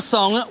 Buggles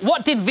song,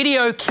 what did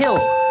video kill?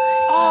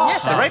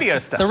 Yes, The radio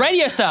star. The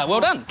radio star,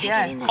 well done.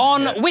 Yeah.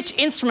 On which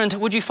instrument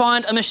would you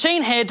find a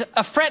machine head,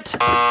 a fret,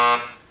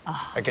 A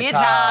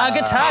guitar. a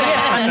guitar,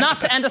 yes, a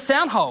nut and a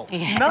sound hole?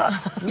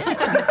 Nut.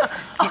 Yes.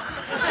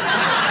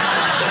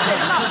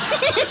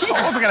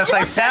 I wasn't going to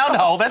say sound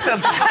hole. That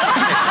sounds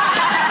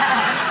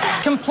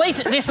Complete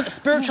this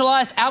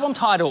spiritualised album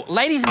title.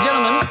 Ladies and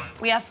gentlemen,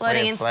 We are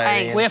floating in floating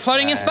space. in we are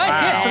floating in space,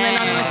 yes, from their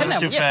 1997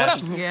 album. Too Yes, well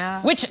fast. done.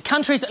 Yeah. Which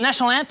country's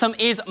national anthem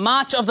is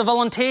March of the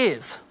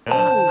Volunteers?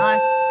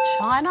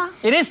 China?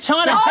 It is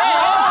China.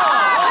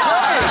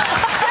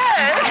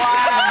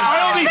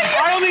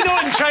 I only know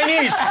it in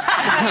Chinese.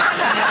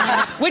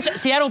 Which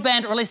Seattle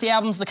band released the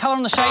albums The Colour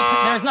and the Shape,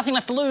 There Is Nothing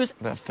Left to Lose?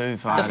 The Foo The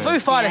Fighters. Foo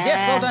Fighters,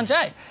 yes, well done,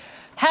 Yes. Jay.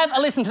 Have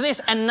a listen to this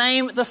and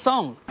name the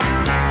song.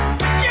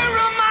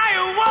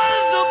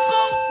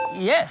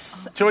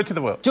 Yes. Joy to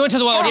the World. Joy to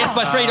the World, yes,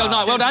 by Three Dog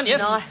Night. Well done,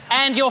 yes. Nice.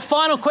 And your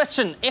final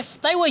question. If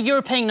they were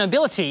European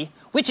nobility,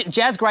 which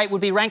jazz great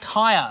would be ranked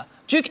higher?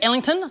 Duke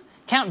Ellington,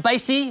 Count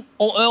Basie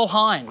or Earl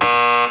Hines?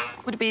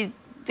 Would it be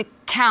the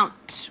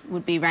Count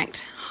would be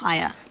ranked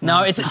higher?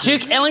 No, it's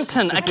Duke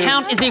Ellington. A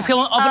count is the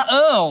equivalent of an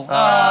earl.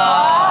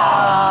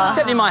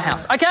 Except in my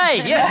house.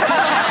 Okay, yes.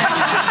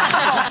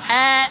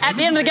 And at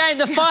the end of the game,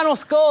 the final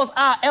scores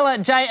are Ella,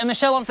 Jay and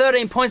Meshel on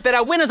 13 points, but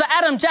our winners are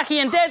Adam,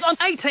 Jacqui and Des on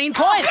 18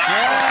 points.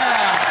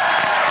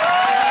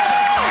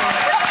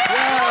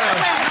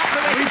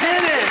 We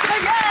did it.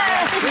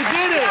 We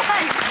did it.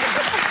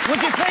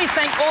 Would you please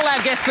thank all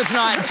our guests for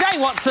tonight, Jay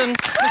Watson,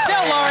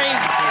 Meshel Laurie,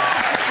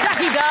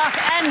 Jacqui Dark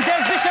and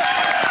Des Bishop.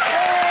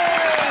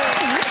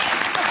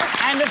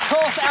 And, of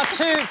course, our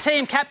two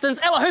team captains,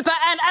 Ella Hooper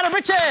and Adam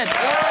Richard.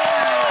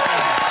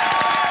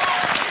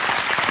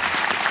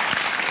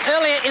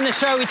 Earlier in the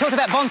show, we talked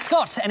about Bon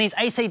Scott and his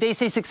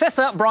AC/DC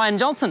successor, Brian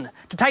Johnson.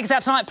 To take us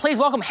out tonight, please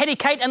welcome Hetty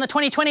Kate and the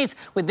 2020s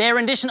with their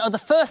rendition of the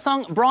first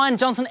song Brian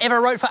Johnson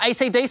ever wrote for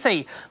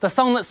AC/DC, the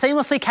song that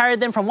seamlessly carried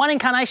them from one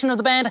incarnation of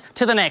the band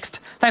to the next.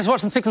 Thanks for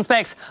watching Spicks and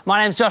Specks.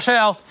 My name's Josh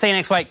Earl. See you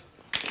next week.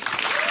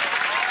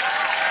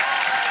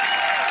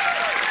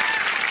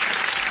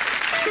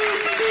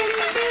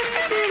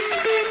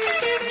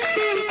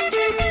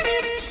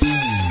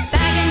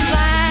 Back in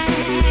black,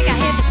 I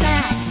hit the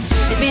sack.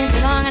 It's been so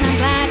long and I'm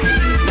glad to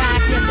be back.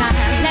 Yes, I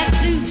let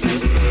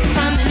loose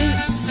from the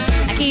noose.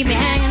 I keep me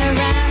hanging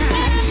around.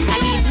 I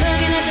keep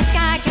looking at the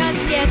sky 'cause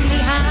it's getting me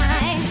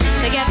high.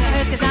 Forget the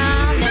hurts 'cause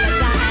I'll never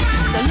die.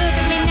 So look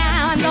at me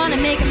now, I'm gonna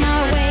make it my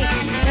way.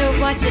 Look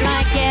what you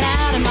like, get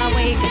out of my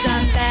way 'cause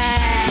I'm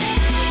bad.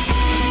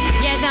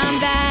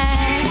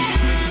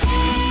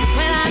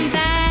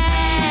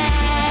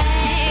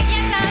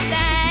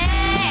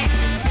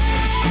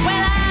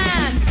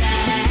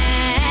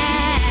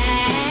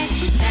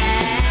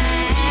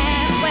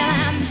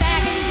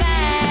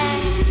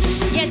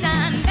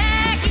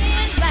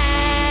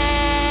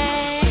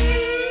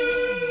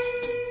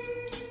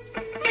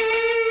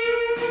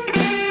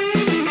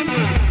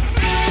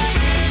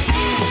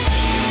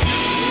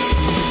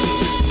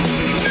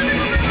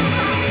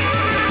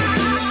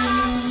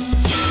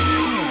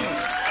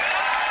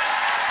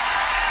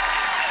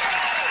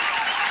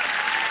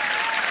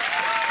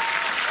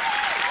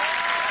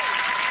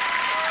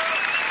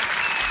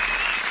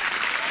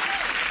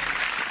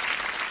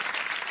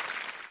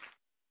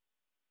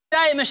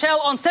 Jay and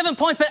Meshel on 7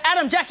 points, but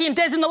Adam, Jacqui and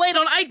Des in the lead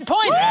on 8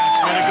 points.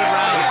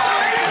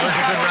 That was a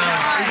good round.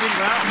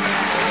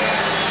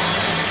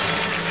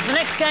 The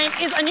next game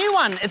is a new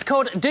one. It's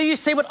called Do You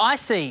See What I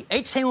See?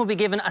 Each team will be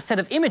given a set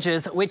of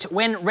images which,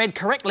 when read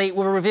correctly,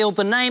 will reveal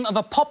the name of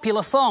a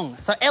popular song.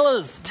 So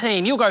Ella's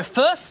team, you'll go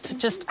first.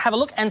 Just have a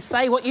look and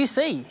say what you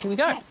see. Here we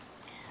go.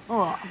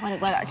 Oh,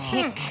 what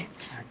tick.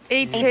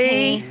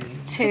 E.T.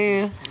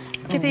 to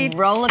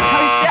roller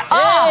coaster.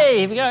 Oh, Hey,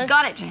 here we go.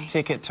 got it, Jay.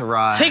 Ticket to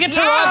Ride. Ticket to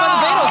Ride by the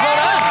Beatles. Well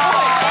done.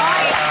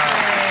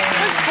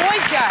 Good boy,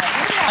 Joe.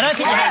 I don't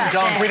think you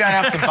have We don't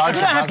have to buzz.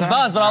 You don't have to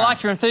buzz, but I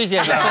like your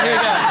enthusiasm. So here we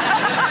go.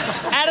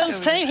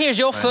 Adam's team, here's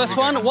your first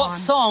one. What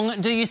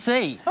song do you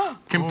see?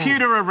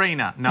 Computer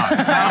Arena. No.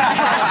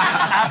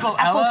 Apple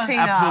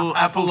Tina.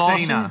 Apple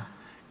Tina.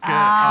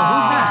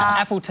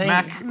 Apple team.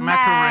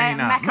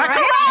 Macarena.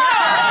 Macarena!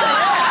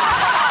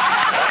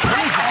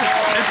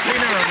 It's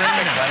Tina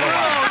Arena.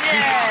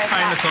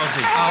 Famous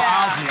Aussie.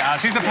 Aussie.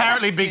 She's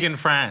apparently big in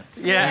France.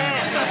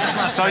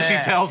 Yeah. So she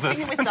tells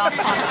us.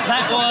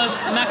 That was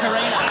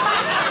Macarena.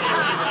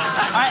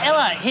 All right,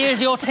 Ella, here's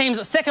your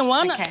team's second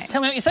one. Okay.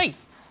 Tell me what you see.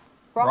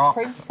 Rock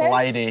Princess.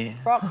 Lady.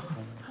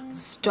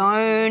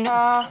 Stone.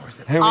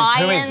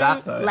 Who is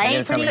that, though? Lady.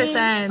 You tell me. Princess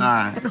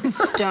Anne.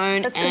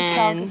 Stone That's and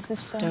Charles'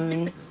 sister.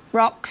 Stone.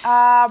 Rocks.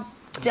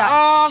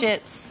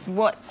 Shits.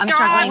 What? I'm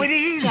struggling. What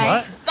is?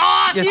 Jay.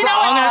 Oh, Yes, you know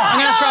I'm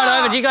going to throw it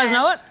over. Do you guys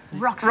know it?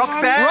 Roxanne.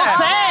 Roxanne.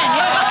 Roxanne,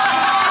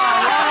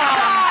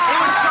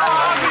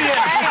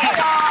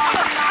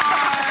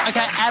 yes.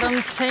 Okay,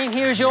 Adam's team,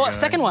 here is your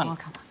second one.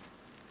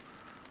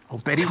 Oh,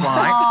 Betty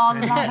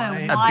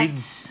White. A big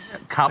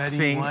cup Betty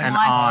thing White. and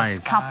eyes.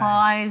 Cup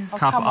eyes.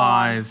 Cup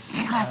eyes.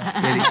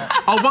 Betty.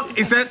 Oh, what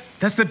is that?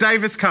 That's the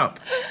Davis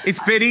Cup. It's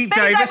Betty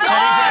Davis. David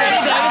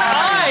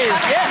Eyes,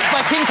 yes,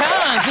 by King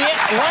Carnes.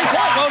 Yeah, 1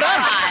 point, well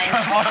done.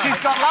 Oh, she's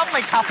got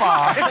lovely cup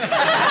eyes.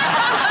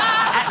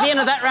 At the end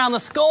of that round, the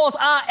scores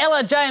are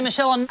Ella, Jay and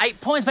Meshel on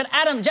 8 points, but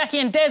Adam, Jacqui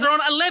and Des are on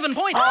 11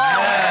 points.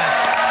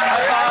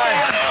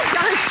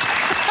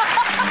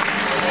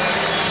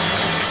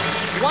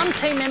 One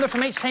team member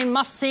from each team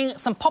must sing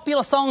some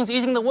popular songs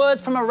using the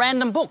words from a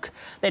random book.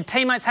 Their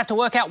teammates have to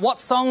work out what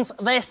songs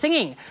they're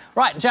singing.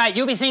 Right, Jay,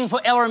 you'll be singing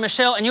for Ella and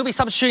Meshel, and you'll be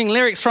substituting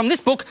lyrics from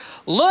this book,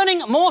 Learning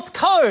Morse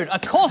Code, a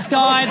course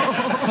guide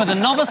for the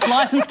novice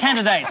licensed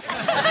candidates.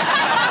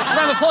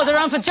 Round of applause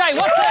around for Jay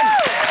Watson.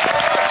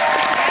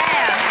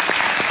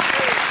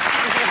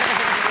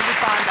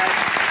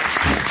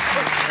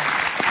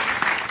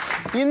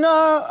 You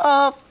know,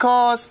 of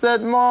course,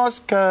 that Morse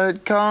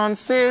code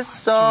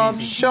consists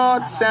of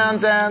short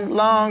sounds and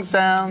long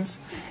sounds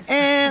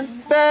in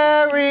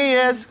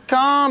various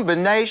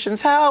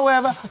combinations.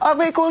 However, of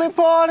equal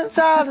importance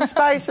are the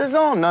spaces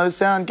or no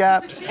sound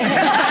gaps.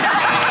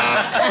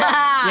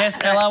 Yes,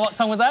 Ella, what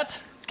song was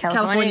that?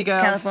 California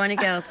Girls. California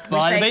Girls.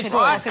 By the Beach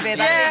Boys.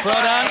 Yeah.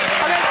 Well done.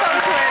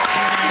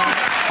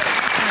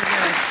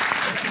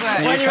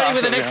 When you're ready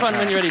with the next one,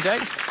 when you're ready,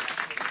 Jake.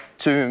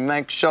 To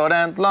make short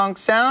and long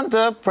sound,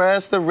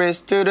 press the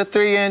wrist to the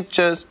 3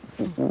 inches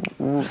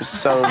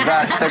so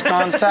that the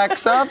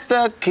contacts of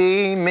the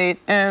key meet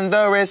in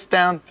the wrist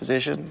down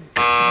position.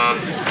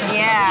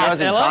 Yeah. That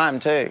was in Ella? time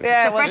too.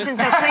 So fresh and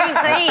so clean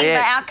it.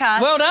 by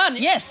Outcast. Well done.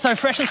 Yes, so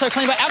fresh and so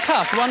clean by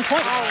Outcast. 1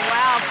 point. Oh,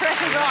 wow.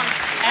 Pressure's on.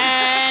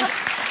 And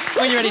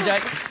when you're ready,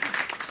 Jake.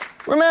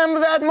 Remember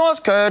that Morse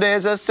code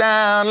is a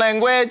sound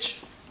language.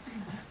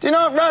 Do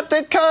not write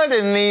the code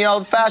in the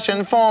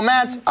old-fashioned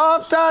formats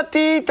of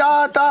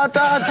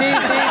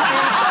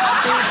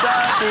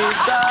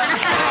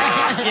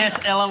da-dee-da-da-da-dee-dee-dee-da-dee-da-dee-da. Yes,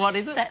 Ella, what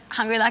is it? Is that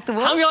Hungry Like the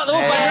Wolf? Hungry Like the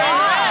Wolf by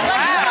Joanne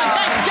Brown.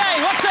 Thanks,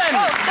 Jay Watson.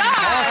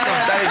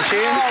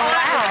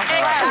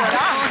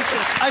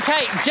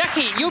 Okay,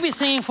 Jacqui, you'll be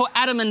singing for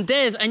Adam and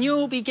Des, and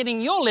you'll be getting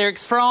your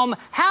lyrics from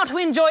How to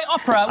Enjoy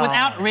Opera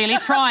Without Really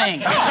Trying.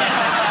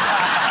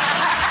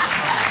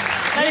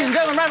 Ladies and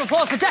gentlemen, round of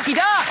applause for Jacqui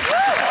Dark.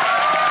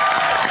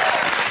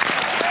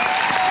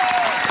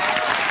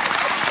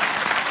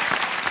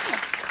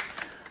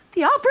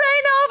 The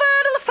operating over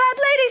till the fat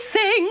lady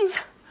sings.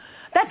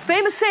 That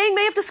famous saying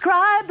may have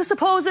described the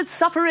supposed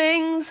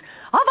sufferings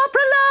of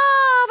opera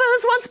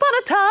lovers once upon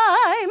a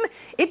time.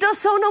 It does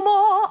so no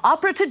more.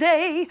 Opera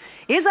today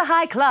is a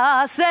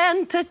high-class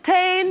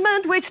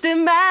entertainment which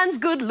demands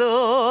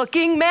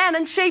good-looking men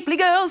and shapely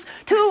girls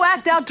to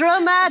act out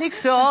dramatic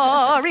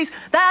stories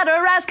that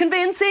are as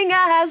convincing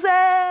as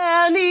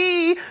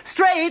any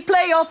straight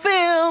play or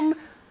film.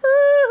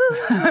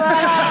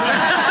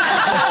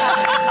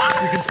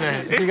 You can say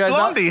it. It's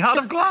Blondie, Heart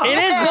of Glass. It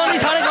is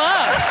Blondie's Heart of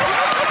Glass.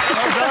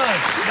 Well done.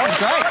 That was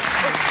great.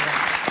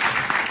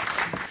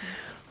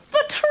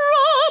 The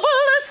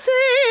trouble is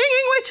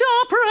singing which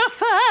opera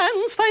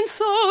fans find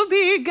so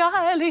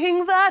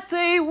beguiling that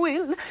they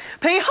will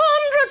pay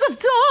hundreds of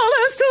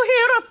dollars to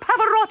hear a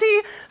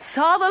Pavarotti,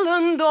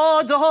 Sutherland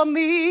or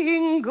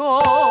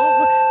Domingo.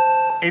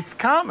 It's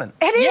Carmen.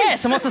 It is.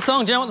 Yes, and what's the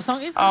song? Do you know what the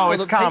song is? Oh, Or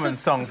it's the Carmen's pieces?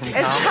 song from It's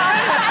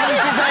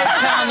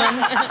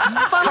Carmen.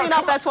 Carmen. Funnily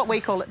enough, that's what we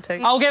call it too.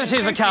 I'll give it to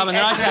you for Carmen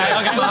then. Okay,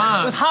 okay.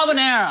 It was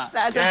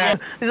habanera.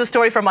 There's a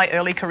story from my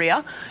early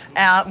career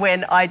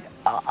when I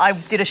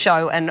did a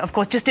show and, of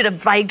course, just did a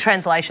vague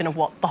translation of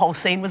what the whole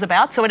scene was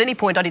about. So at any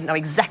point, I didn't know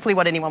exactly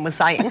what anyone was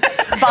saying,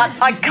 but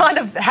I kind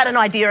of had an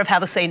idea of how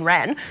the scene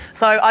ran.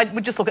 So I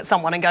would just look at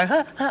someone and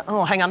go,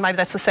 oh, hang on, maybe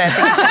that's a sad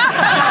thing.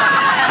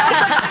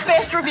 The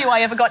best review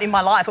I ever got in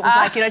my life. It was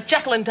like, you know,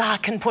 Jacqui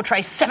Dark can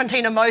portray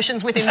 17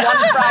 emotions within one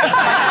phrase.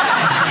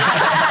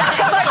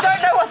 Because I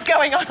don't know what's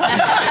going on.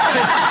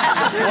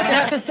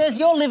 Because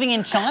you're living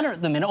in China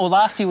at the minute, or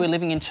last year we were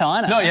living in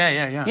China. No,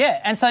 yeah.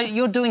 Yeah, and so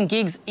you're doing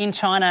gigs in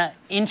China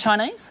in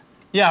Chinese?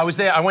 Yeah, I was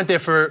there. I went there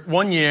for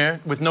 1 year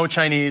with no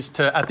Chinese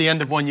to, at the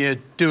end of 1 year,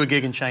 do a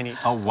gig in Chinese.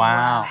 Oh,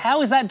 wow.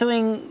 How is that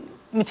doing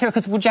material?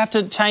 Because would you have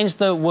to change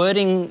the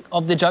wording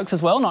of the jokes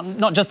as well?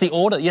 Not just the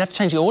order. You have to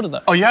change the order,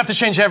 though. Oh, you have to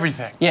change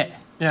everything. Yeah.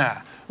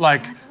 Yeah.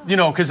 Like, you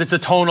know, because it's a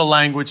tonal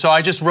language. So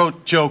I just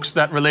wrote jokes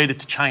that related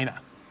to China.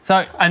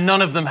 So, and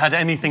none of them had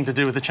anything to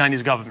do with the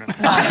Chinese government.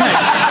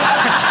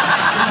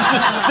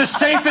 The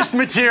safest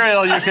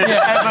material you could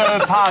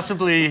ever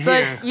possibly hear.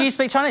 So you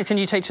speak Chinese. Can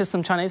you teach us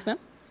some Chinese now?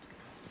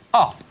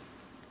 Oh.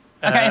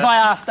 Okay, if I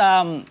asked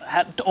how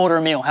to order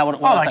a meal, how would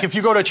it work? Oh, like if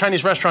you go to a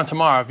Chinese restaurant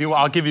tomorrow,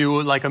 I'll give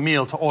you like a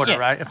meal to order,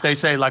 right? If they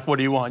say like, what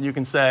do you want? You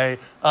can say,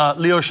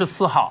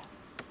 64好.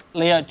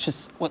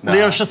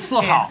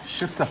 64好.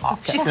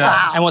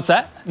 64. And what's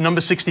that?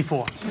 Number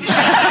 64.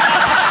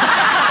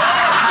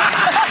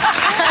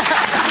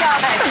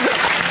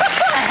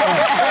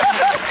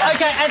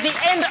 Okay, at the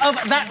end of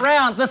that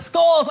round, the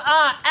scores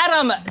are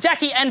Adam,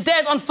 Jacqui and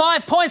Des on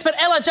 5 points, but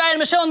Ella, Jay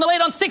and Meshel in the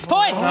lead on 6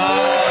 points.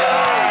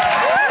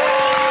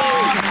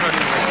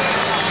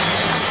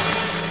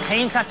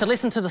 Teams have to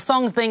listen to the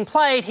songs being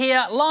played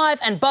here live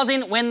and buzz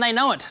in when they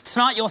know it.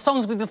 Tonight, your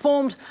songs will be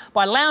performed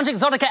by Lounge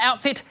Exotica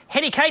outfit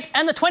Hetty Kate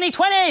and the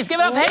 2020s. Give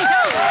it up for Hetty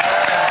Kate.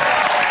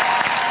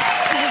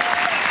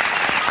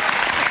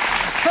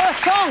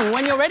 First song,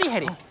 when you're ready,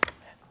 Hetty.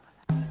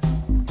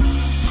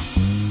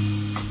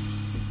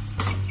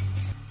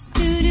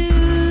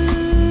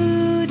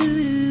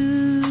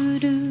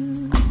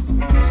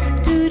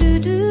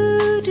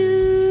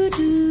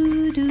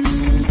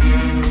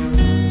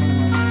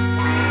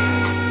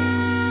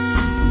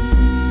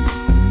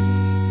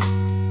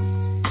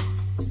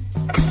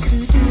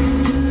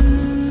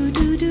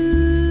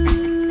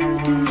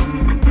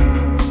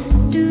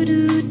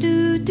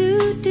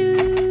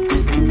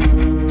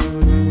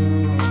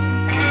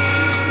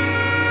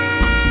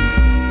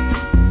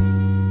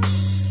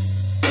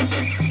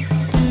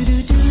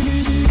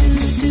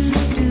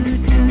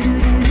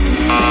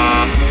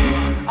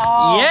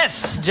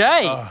 Yes,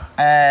 Jay.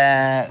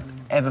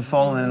 Ever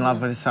fallen in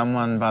love with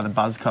someone by the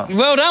Buzzcocks?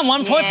 Well done,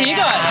 1 point for you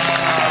guys.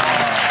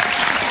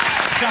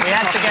 We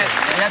had to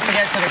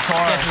get to the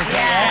chorus.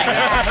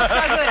 Yeah,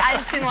 so good. I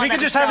just didn't want We that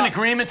could just to have an stop.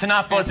 agreement to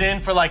not buzz in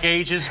for like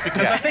ages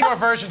because I think our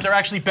versions are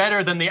actually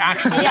better than the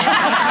actual.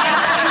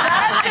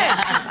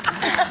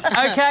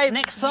 Okay,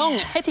 next song,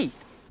 Hetty.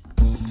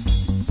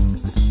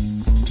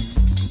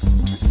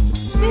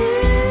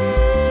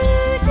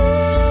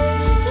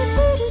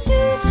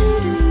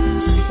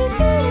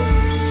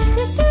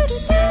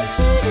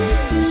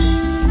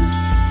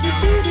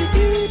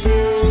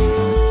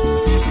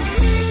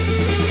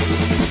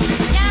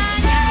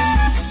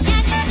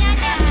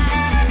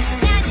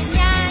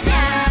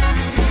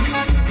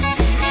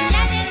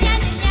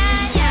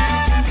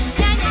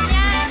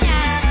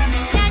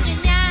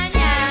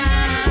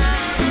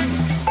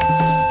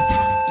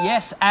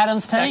 Yes,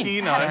 Adam's team. Jacqui,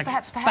 you know.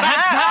 Perhaps.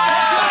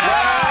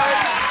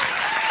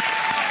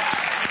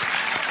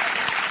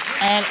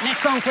 And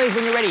next song, please,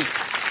 when you're ready.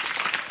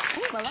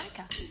 Ooh,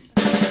 Malika.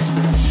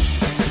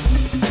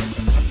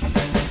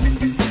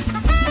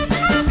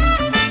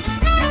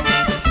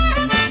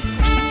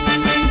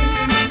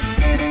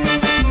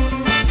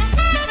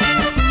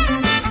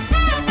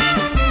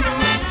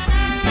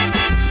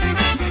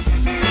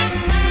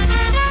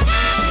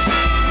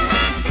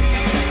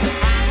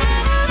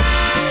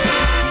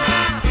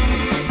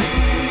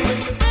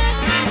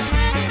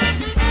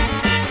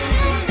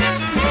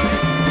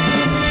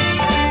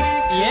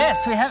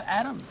 Yes, we have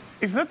Adam.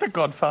 Is that The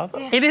Godfather?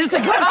 Yes. It is The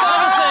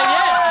Godfather thing,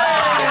 yes.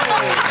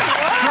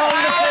 From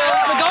the film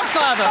The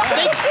Godfather,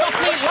 Speak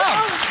Softly,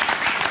 Love.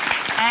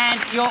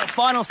 And your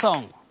final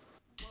song.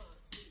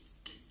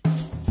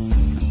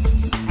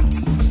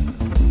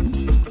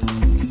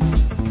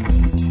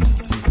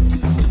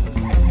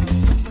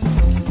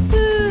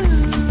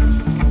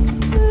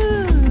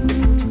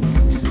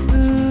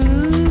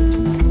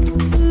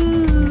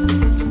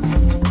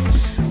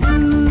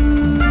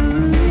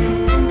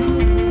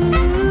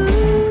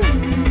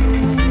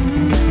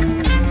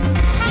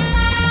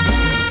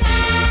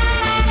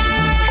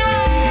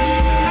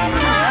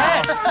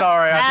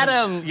 Sorry,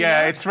 Adam.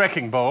 Yeah, it's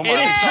Wrecking Ball. It is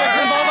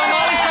Wrecking Ball by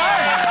Miley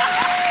Cyrus.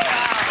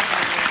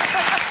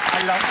 I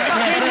love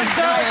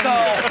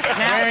that.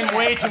 Wearing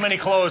way too many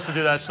clothes to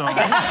do that song.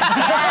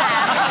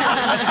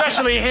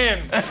 Especially him.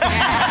 Round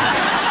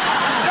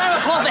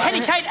of applause for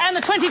Hetty Kate and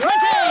the 2020s.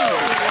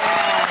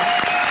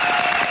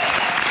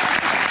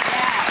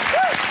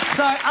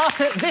 So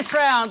after this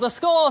round, the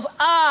scores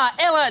are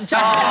Ella,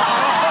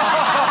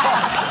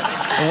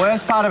 The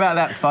worst part about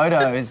that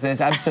photo is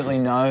there's absolutely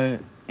no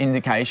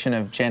indication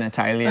of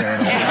genitalia at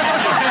all.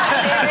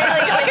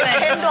 Like a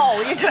Ken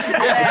doll. You just...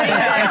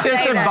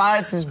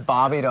 It's just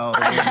Barbie doll.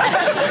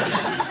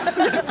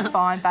 It's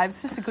fine, babe.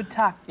 It's just a good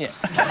tuck.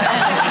 Yes. Good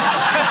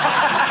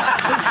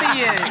for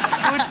you.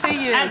 Good for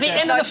you. At the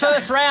end of the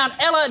first round,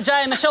 Ella,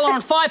 Jay and Meshel are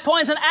on 5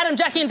 points, and Adam,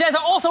 Jacqui and Des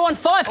are also on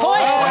 5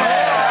 points.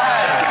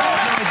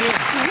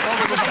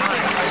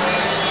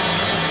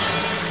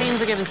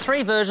 Teams are given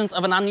 3 versions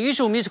of an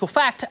unusual musical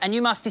fact, and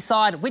you must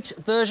decide which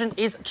version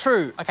is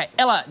true. OK,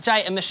 Ella,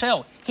 Jay and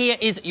Meshel, here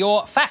is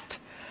your fact.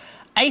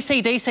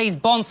 AC/DC's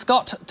Bon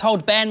Scott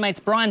told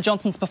bandmates Brian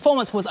Johnson's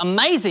performance was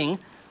amazing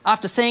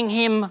after seeing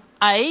him,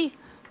 A,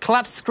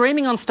 collapse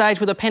screaming on stage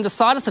with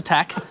appendicitis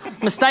attack,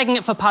 mistaking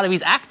it for part of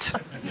his act,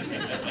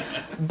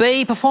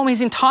 B, perform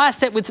his entire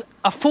set with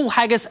a full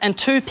haggis and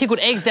 2 pickled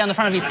eggs down the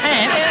front of his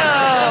pants,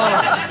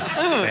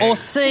 or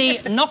C,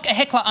 knock a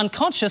heckler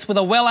unconscious with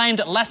a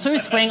well-aimed lasso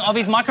swing of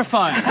his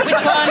microphone. Which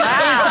one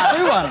is the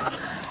true one?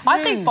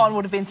 I think Bon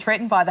would have been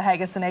threatened by the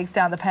haggis and eggs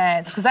down the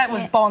pants, because that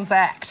was Bon's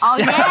act. Oh,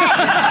 yes,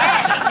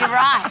 yes, you're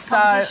right. So,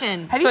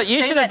 Competition. have That's what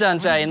you seen should have that? done,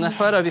 Jay, in the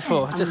photo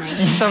before.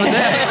 Just shove it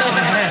there.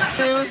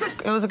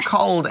 It was a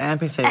cold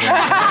amphitheatre. Sorry.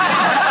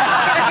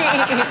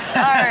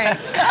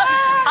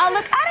 Oh,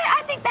 look,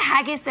 I think the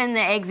haggis and the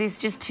eggs is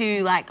just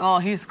too, like, oh,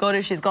 he's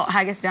Scottish, he's got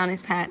haggis down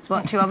his pants.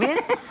 What, too obvious?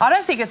 I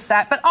don't think it's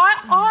that, but I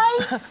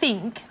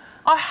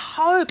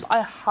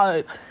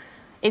hope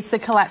it's the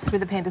collapse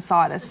with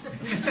appendicitis.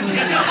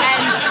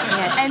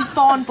 And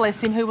Bon,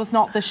 bless him, who was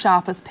not the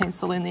sharpest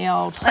pencil in the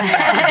old...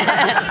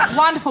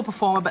 Wonderful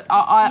performer, but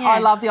I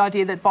love the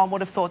idea that Bon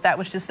would have thought that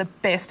was just the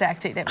best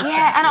act he'd ever seen.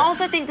 Yeah, and I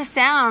also think the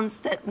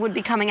sounds that would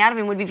be coming out of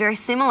him would be very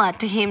similar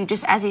to him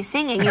just as he's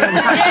singing.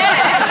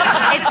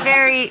 It's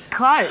very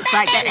close,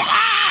 like that.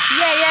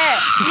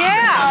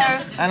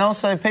 Yeah. And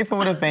also, people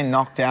would have been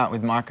knocked out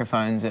with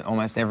microphones at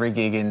almost every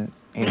gig in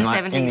the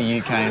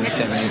UK in the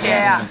 70s,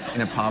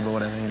 in a pub or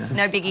whatever, you know.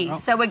 No biggie.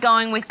 So we're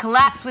going with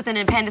collapse with an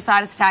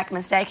appendicitis attack,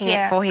 mistaking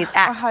it for his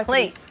act.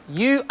 Please.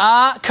 You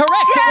are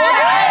correct.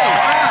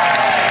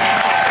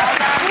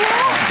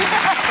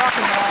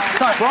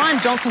 So, Brian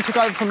Johnson took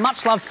over from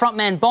much-loved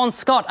frontman Bon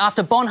Scott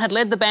after Bon had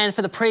led the band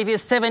for the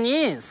previous 7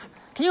 years.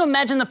 Can you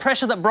imagine the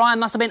pressure that Brian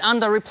must have been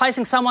under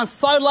replacing someone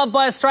so loved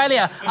by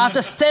Australia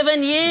after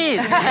 7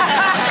 years?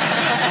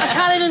 I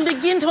can't even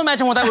begin to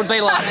imagine what that would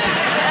be like.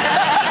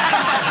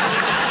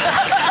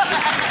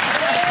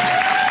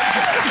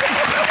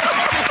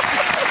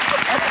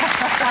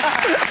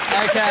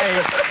 OK.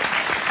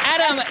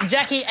 Adam,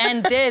 Jacqui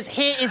and Des,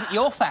 here is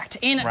your fact.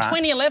 In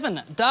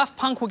 2011, Daft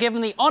Punk were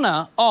given the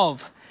honour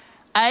of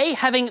A,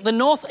 having the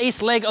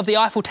northeast leg of the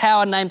Eiffel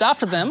Tower named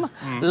after them,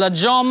 La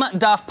Jom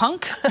Daft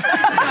Punk.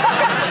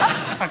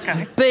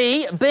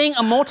 B, being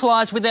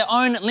immortalised with their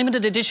own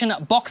limited edition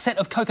box set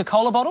of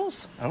Coca-Cola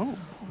bottles.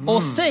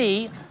 Or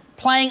C,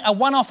 playing a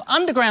one-off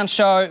underground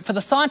show for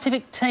the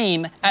scientific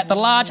team at the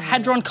Large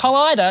Hadron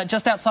Collider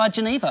just outside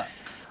Geneva.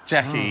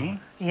 Jacqui,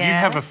 you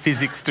have a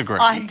physics degree.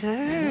 I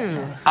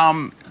do.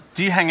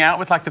 Do you hang out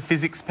with, like, the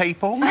physics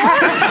people?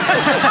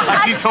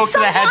 Like, do you talk to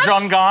the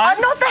Hadron guys?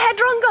 I'm not the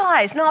Hadron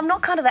guys. No, I'm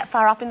not kind of that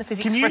far up in the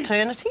physics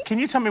fraternity. Can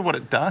you tell me what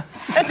it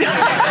does?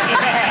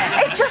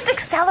 It just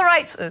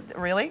accelerates...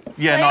 really?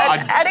 Yeah, no,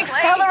 It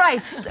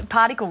accelerates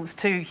particles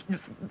to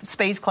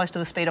speeds close to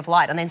the speed of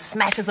light and then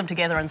smashes them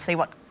together and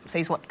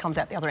sees what comes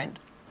out the other end.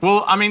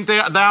 Well, I mean, they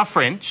are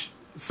French,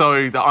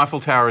 so the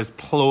Eiffel Tower is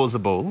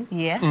plausible.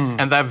 Yes.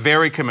 And they're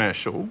very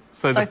commercial,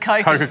 so the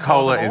Coke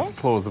Coca-Cola is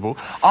plausible.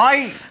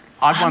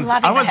 I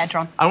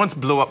once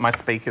blew up my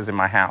speakers in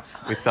my house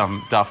with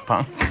Daft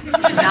Punk.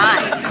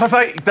 Nice. Because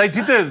they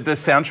did the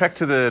soundtrack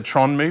to the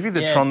Tron movie,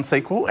 the Tron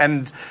sequel,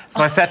 and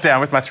so I sat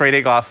down with my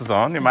 3D glasses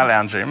on in my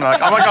lounge room, and I'm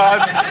like, oh my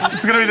God,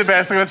 this is going to be the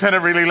best. I'm going to turn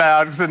it really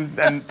loud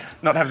and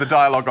not have the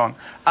dialogue on.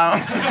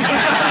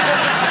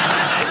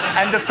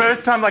 And the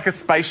first time, like, a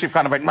spaceship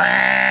kind of went,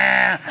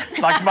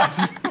 like, my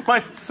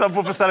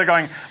subwoofer started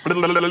going,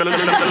 I'm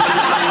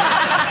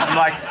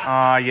like,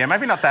 oh, yeah,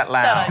 maybe not that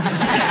loud.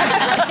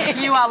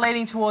 You are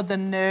leaning toward the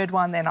nerd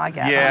one then, I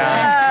guess.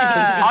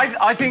 Yeah.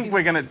 I think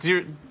we're going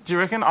to... Do you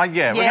reckon? We're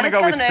going to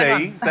go with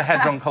C, the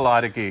Hadron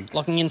Collider gig.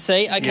 Locking in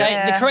C, OK.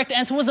 The correct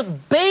answer was B,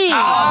 being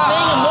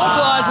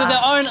immortalised with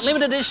their own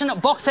limited edition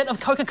box set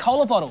of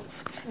Coca-Cola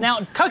bottles.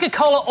 Now,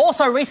 Coca-Cola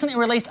also recently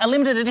released a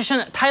limited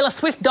edition Taylor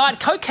Swift Diet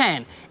Coke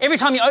can. Every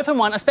time you open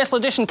one, a special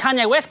edition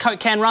Kanye West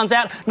Coke can runs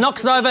out,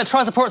 knocks it over,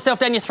 tries to pour itself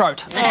down your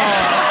throat.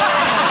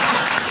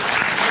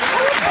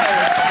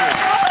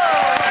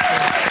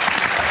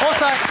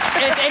 Also,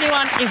 if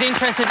anyone is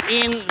interested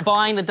in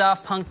buying the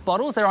Daft Punk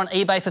bottles, they're on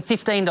eBay for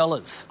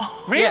 $15.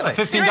 Oh, really? Yeah,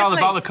 $15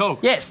 bottle of Coke?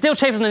 Yeah, still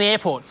cheaper than the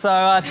airport,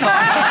 so it's fine.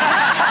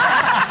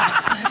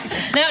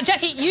 Now,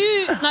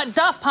 Jacqui,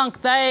 Daft Punk,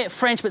 they're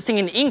French but sing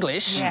in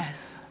English.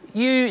 Yes.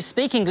 You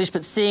speak English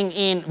but sing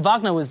in...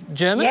 Wagner was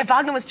German? Yeah,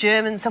 Wagner was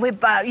German, so we're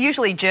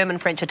usually German,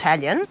 French,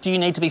 Italian. Do you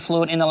need to be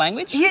fluent in the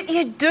language?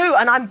 You do,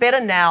 and I'm better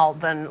now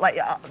than...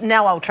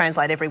 now I'll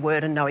translate every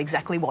word and know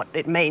exactly what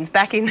it means.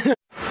 Back in...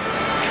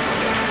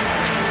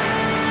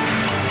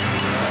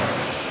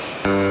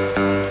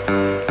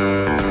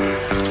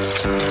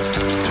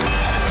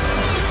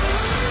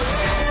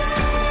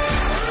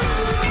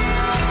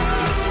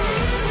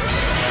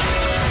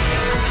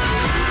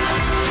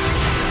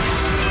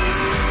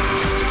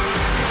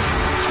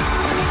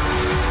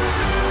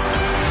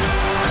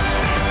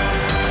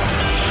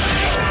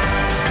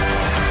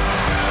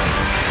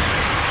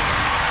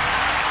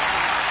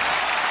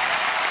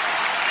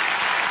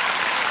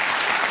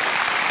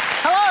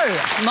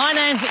 My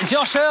name's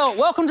Josh Earl.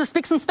 Welcome to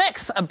Spicks and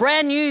Specks, a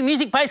brand new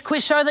music-based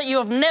quiz show that you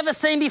have never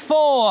seen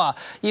before.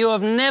 You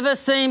have never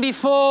seen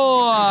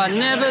before.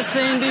 Never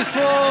seen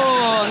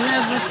before.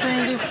 Never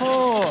seen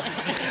before.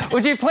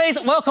 Would you please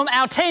welcome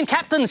our team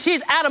captain?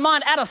 She's out of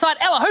mind, out of sight,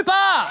 Ella Hooper.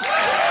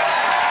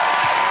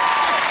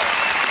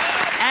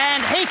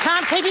 And he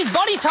can't keep his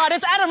body tight.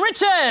 It's Adam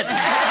Richard.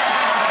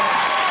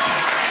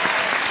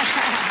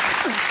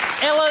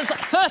 Ella's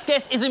first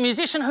guest is a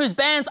musician whose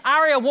band's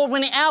ARIA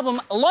award-winning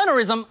album,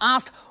 Lonerism,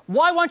 asked,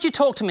 "Why won't you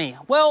talk to me?"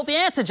 Well, the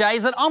answer, Jay,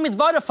 is that I'm with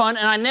Vodafone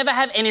and I never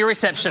have any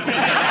reception.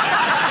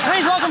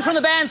 Please welcome from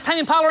the bands Tame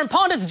Impala and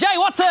Pond, it's Jay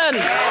Watson.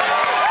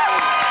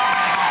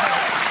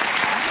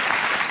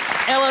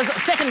 Ella's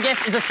second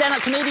guest is a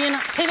stand-up comedian,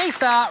 TV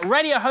star,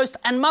 radio host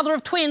and mother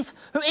of twins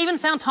who even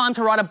found time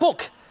to write a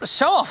book.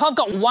 Show off, I've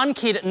got one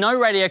kid, no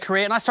radio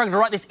career, and I struggled to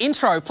write this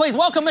intro. Please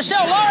welcome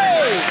Meshel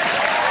Laurie.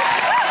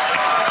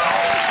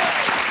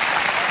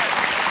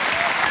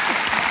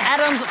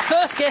 Adam's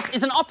first guest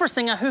is an opera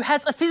singer who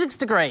has a physics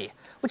degree,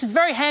 which is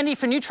very handy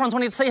for neutrons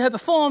wanting to see her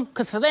perform,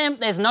 because for them,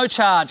 there's no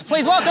charge.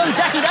 Please welcome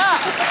Jacqui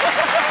Dark.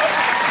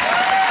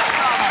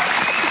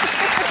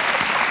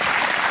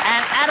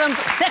 And Adam's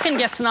second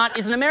guest tonight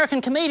is an American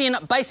comedian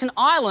based in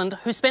Ireland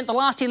who spent the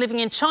last year living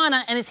in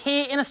China and is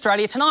here in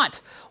Australia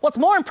tonight. What's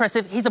more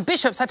impressive, he's a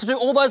bishop, so had to do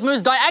all those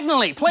moves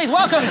diagonally. Please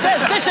welcome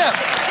Des Bishop.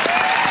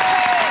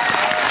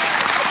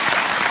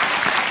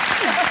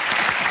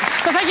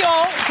 So thank you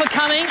all for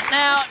coming.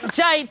 Now,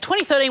 Jay,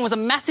 2013 was a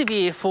massive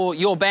year for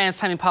your bands,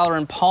 Tame Impala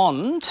and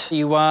Pond.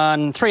 You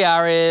won 3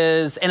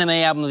 ARIAs,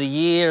 NME Album of the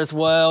Year as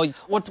well.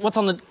 What's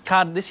on the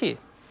card this year?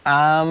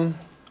 I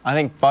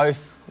think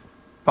both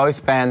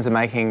bands are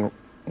making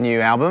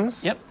new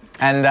albums. Yep.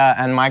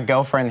 And my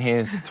girlfriend here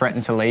has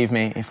threatened to leave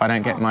me if I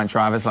don't get my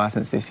driver's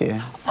licence this year.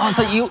 Oh,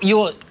 so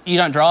you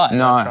don't drive?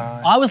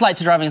 No. I was late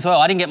to driving as well.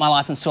 I didn't get my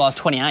licence till I was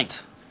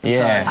 28.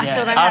 Yeah. So, I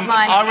still don't have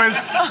mine. I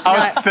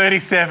was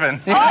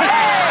 37. We have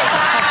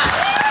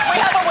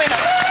a winner.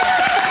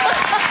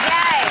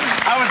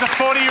 I was a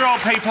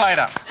 40-year-old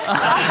P-plater.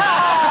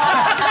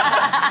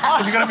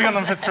 You've got to be on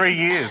them for 3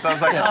 years. I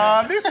was like,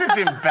 oh, this is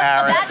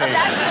embarrassing.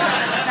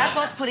 That's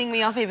what's putting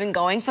me off even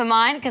going for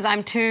mine, because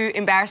I'm too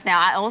embarrassed now.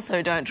 I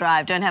also don't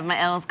drive, don't have my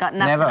L's, got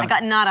nothing. Never. I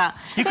got nada.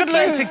 You could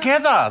learn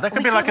together. That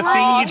could be like a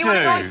thing you do. You want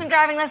to go on do. some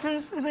driving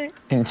lessons?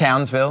 In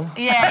Townsville?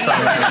 Yeah.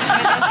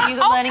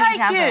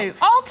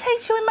 I'll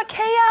teach you in my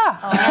Kia.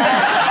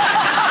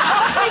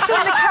 I'll teach you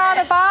in the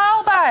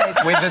Carnival, babe.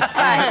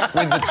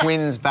 With the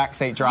twins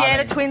backseat driving.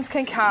 Yeah, the twins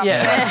can come.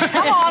 Yeah.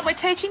 Come on, we're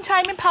teaching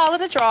Tame Impala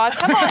to drive.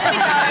 Come on, let me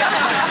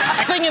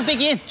go. Speaking of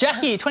big years,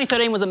 Jacqui,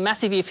 2013 was a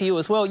massive year for you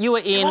as well. You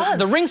were in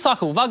the Ring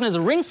Cycle, Wagner's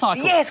Ring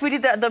Cycle. Yes, we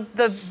did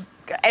the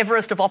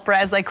Everest of opera,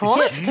 as they call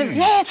it.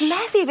 Yeah, it's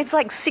massive. It's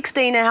like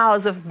 16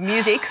 hours of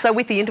music, so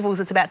with the intervals,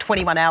 it's about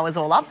 21 hours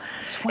all up.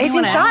 It's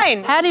insane.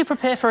 Hours. How do you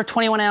prepare for a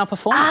 21-hour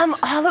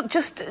performance? Look,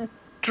 just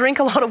drink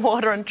a lot of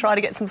water and try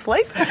to get some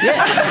sleep.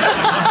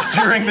 Yeah.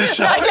 During the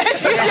show.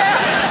 Yes,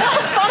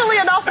 yeah. Funnily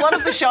enough, one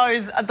of the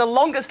shows, the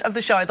longest of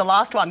the show, the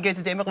last one,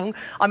 Goethe Dämmerung,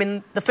 I'm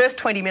in the first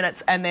 20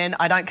 minutes and then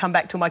I don't come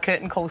back till my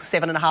curtain calls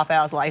 7.5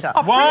 hours later.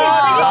 Oh, what?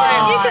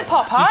 You can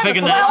pop home. take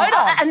a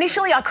nap?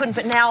 Initially I couldn't,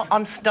 but now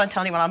don't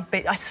tell anyone.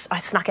 I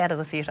snuck out of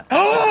the theatre.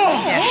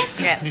 Oh! Yes.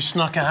 Yeah. You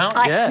snuck out?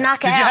 I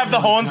snuck out. Did you have the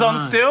horns on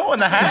still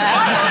and the hat?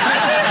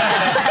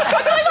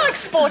 I like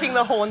sporting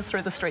the horns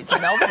through the streets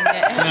of Melbourne.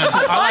 Yeah,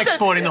 I like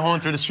sporting the horn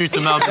through the streets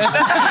of Melbourne.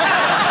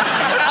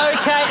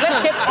 OK,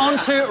 let's get on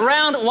to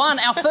round one.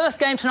 Our first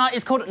game tonight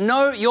is called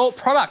Know Your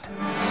Product.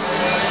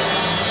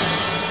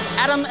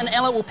 Adam and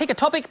Ella will pick a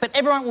topic, but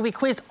everyone will be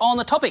quizzed on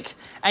the topic.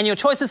 And your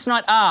choices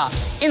tonight are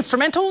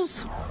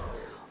instrumentals,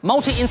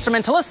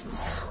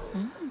 multi-instrumentalists,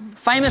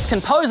 famous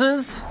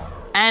composers,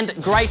 and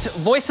great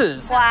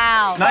voices.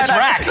 Wow. Nice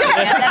rack.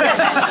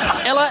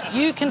 Ella,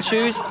 you can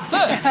choose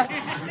first.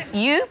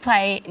 You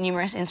play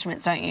numerous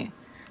instruments, don't you?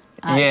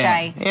 Yeah.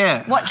 Jay.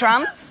 Yeah. What,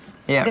 drums?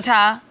 Yeah.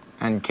 Guitar?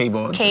 And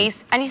keyboards.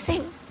 Keys? And you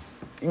sing?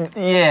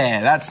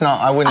 Yeah, that's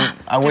not...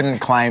 I wouldn't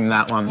claim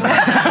that one.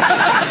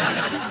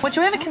 Would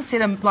you ever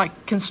consider, like,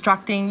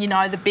 constructing, you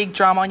know, the big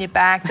drum on your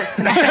back that's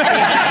connected to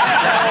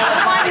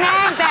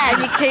one-man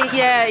band.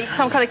 And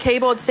some kind of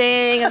keyboard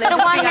thing, and then A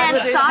just being able one-man to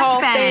do the side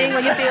whole band. thing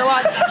when you feel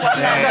like you've got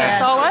a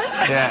solo?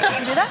 Yeah.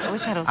 Can you do that?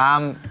 With pedals.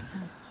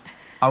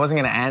 I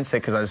wasn't going to answer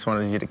because I just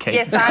wanted you to keep.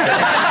 Yes, I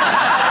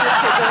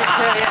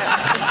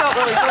It felt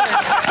really good.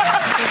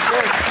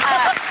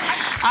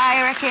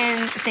 I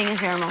reckon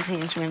singers are a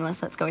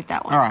multi-instrumentalist. Let's go with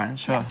that one. All right,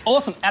 sure.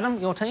 Awesome. Adam,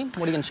 your team,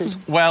 what are you going to choose?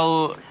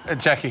 Well,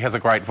 Jacqui has a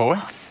great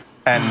voice,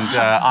 and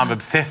I'm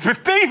obsessed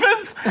with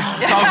divas.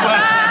 So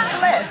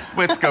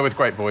let's go with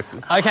great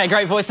voices. OK,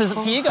 great voices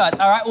for you guys.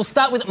 All right, we'll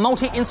start with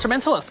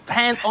multi-instrumentalists.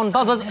 Hands on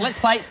buzzers. Let's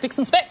play Spicks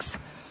and Specks.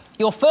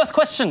 Your first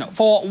question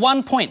for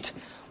 1 point.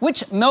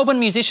 Which Melbourne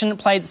musician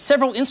played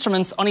several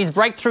instruments on his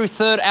breakthrough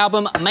third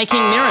album,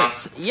 Making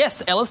Mirrors?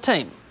 Yes, Ella's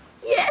team.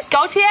 Yes.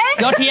 Gaultier?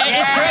 Gaultier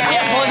is correct.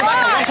 Yes, holding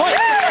back at 1 point.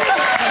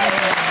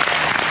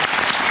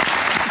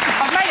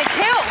 I've made a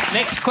kill.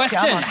 Next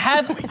question.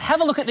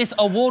 Have a look at this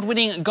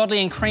award-winning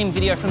Godly and Cream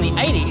video from the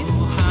 80s.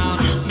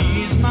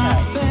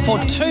 For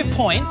 2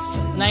 points,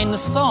 name the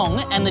song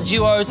and the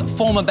duo's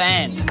former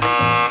band.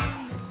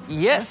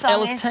 Yes,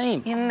 Ella's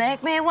team. You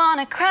make me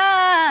wanna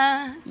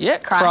cry. Yeah,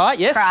 Cry,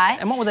 yes. Cry.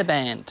 And what were their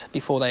band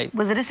before they...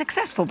 Was it a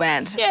successful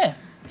band? Yeah.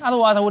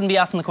 Otherwise, I wouldn't be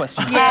asking the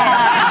question. Meshel?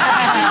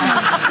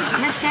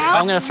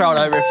 I'm going to throw it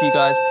over if you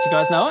guys... Do you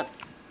guys know it?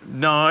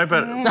 No,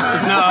 but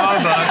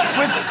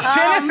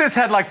Genesis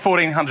had like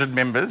 1,400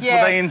 members.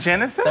 Yeah. Were they in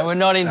Genesis? They were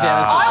not in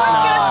Genesis.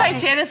 I was going to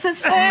say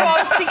Genesis too.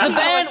 I was thinking... The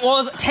band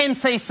was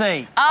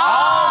 10cc.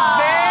 Oh,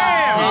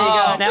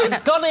 damn! There you go.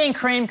 Now, Godly and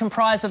Cream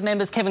comprised of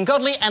members Kevin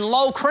Godley and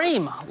Lol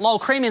Cream. Lol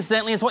Cream,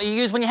 incidentally, is what you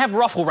use when you have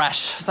ruffle rash.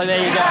 So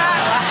there you go.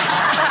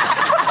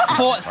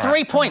 For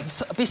 3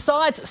 points,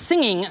 besides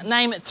singing,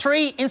 name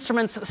 3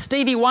 instruments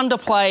Stevie Wonder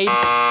played.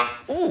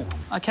 Ooh,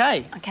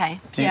 OK.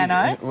 Okay.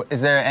 Piano? Is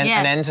there an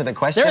end to the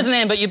question? There is an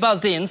end, but you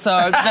buzzed in, so...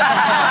 I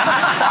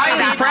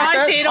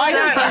did.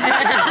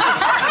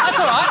 That's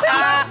all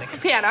right.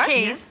 Piano.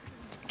 Keys.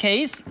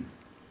 Keys.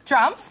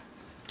 Drums.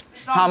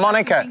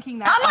 Harmonica.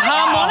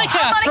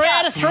 Harmonica. 3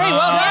 out of 3.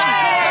 Well done.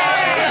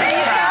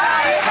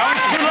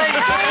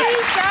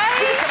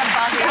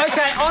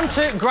 OK, on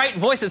to great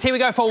voices. Here we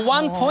go for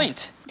 1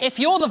 point. If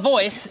you're the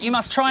voice, you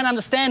must try and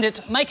understand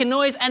it, make a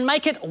noise and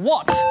make it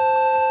what?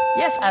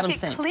 Yes, Adam's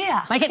team.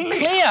 Clear. Make it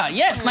clear.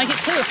 Yes, make it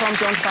clear from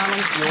John Farman,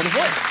 You're the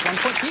Voice. 1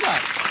 point for you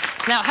guys.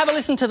 Now, have a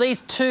listen to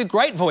these 2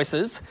 great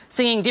voices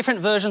singing different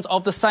versions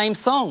of the same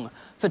song.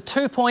 For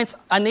 2 points,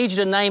 I need you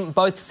to name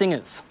both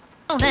singers.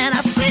 And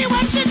I see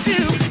what you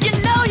do. You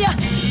know you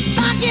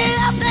fuck it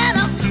up than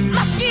a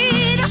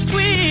mosquito's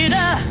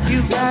tweeter.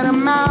 You got a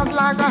mouth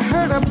like a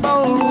herd of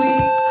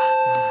bullweed.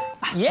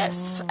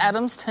 Yes,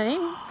 Adam's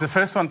team. The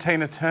first one,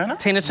 Tina Turner.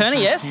 Tina Turner,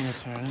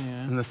 yes. Tina Turner,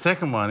 yeah. And the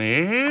second one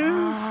is...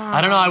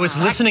 I don't know, I was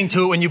listening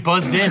to it when you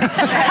buzzed in. Tina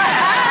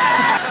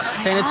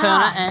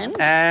Turner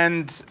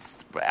And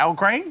Al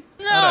Green?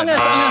 No, I'm going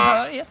to...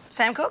 Yes.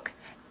 Sam Cooke?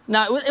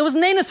 No, it was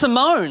Nina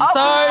Simone,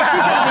 so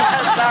she's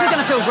going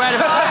to feel great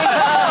about it.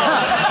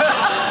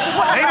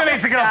 Nina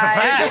needs to get off the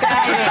fence.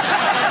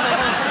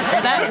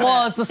 That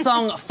was the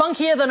song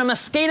Funkier Than a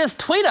Mosquito's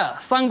Tweeter,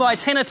 sung by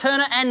Tina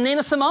Turner and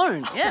Nina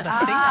Simone. Yes.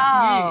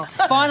 Oh.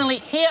 Finally,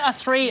 here are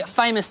 3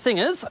 famous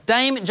singers,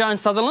 Dame Joan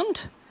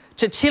Sutherland,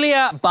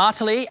 Cecilia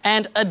Bartoli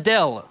and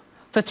Adele.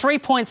 For 3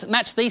 points,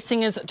 match these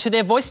singers to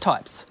their voice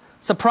types.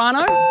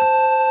 Soprano.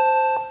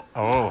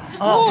 Oh.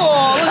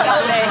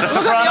 The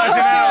Sopranos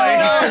in alley.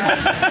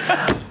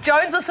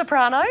 Joan's a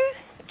soprano,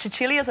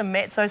 Cecilia's a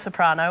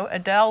mezzo-soprano,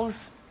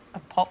 Adele's a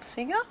pop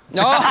singer.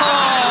 Oh.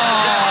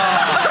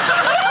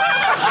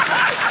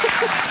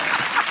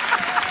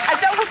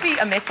 Adele would be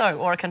a mezzo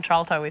or a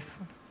contralto if...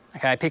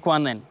 OK, pick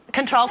one then.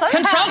 Contralto?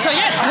 Contralto,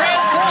 yes! 3 out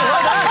of 3,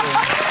 well done.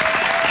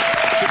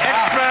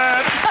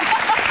 Expert!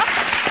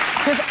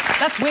 Because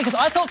that's weird, because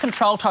I thought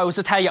contralto was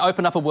just how you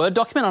open up a Word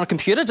document on a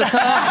computer. Just So,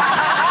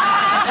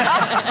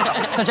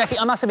 Jacqui,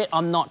 I must admit,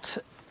 I'm not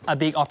a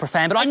big opera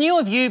fan, but I knew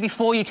of you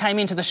before you came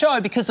into the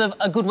show because of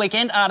a Good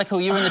Weekend article.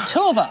 You were in the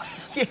 2 of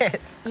us.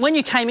 Yes. When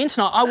you came in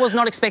tonight, I was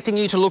not expecting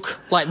you to look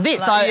like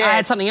this. I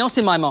had something else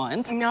in my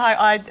mind.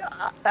 No,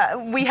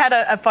 we had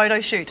a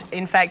photo shoot,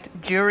 in fact,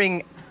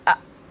 during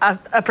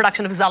a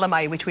production of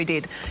Salome, which we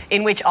did,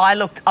 in which I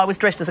was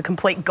dressed as a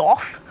complete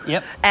goth.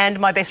 Yep. And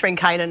my best friend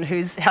Kanan,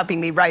 who's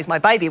helping me raise my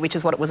baby, which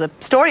is what it was a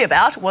story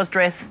about, was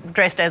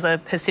dressed as a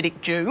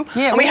Hasidic Jew.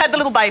 Yeah, and we had the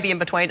little baby in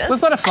between us.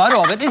 We've got a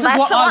photo of it. This is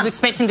what I was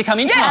expecting to come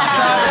in tonight.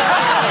 So.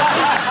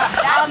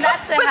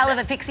 That's a hell of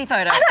a pixie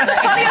photo.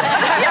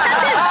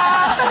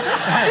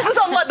 This is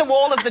on like the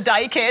wall of the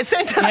daycare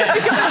centre. Yeah.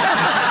 But the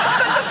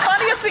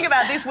funniest thing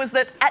about this was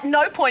that at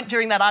no point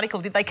during that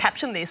article did they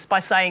caption this by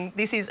saying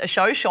this is a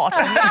show shot.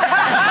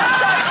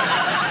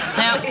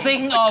 Now,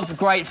 speaking of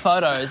great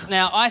photos,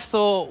 now I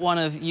saw one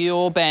of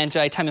your band,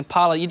 Tame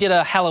Impala. You did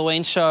a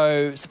Halloween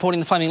show supporting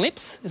the Flaming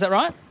Lips, is that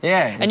right?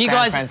 Yeah, and you San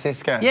guys,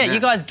 Francisco. Yeah, you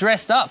guys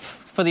dressed up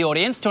for the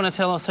audience. Do you want to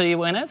tell us who you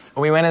went as?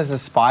 We went as the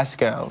Spice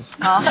Girls.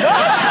 Which one were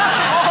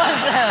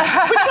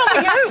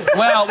you?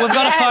 Well, we've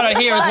got a photo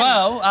here as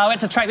well. I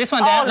went to track this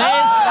one down. Wow.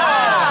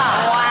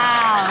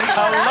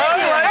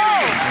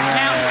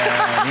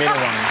 Middle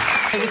one.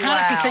 You can't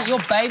actually see your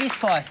baby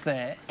Spice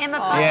there. Emma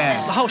Bunton.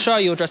 Yeah. The whole show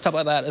you were dressed up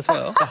like that as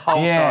well. The whole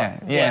show.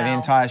 Yeah, the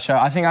entire show.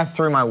 I think I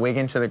threw my wig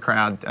into the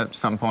crowd at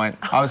some point.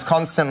 I was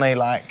constantly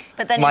like,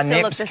 But then my you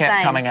still nips look the kept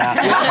same. coming out.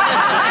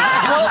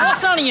 Well,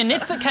 what's only your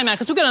nips that came out?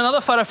 Because we've got another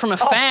photo from a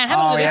fan. Have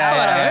a look at this photo.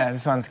 Yeah,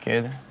 this one's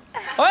good.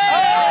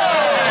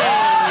 Hey!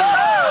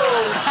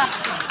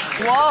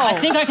 Whoa! I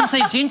think I can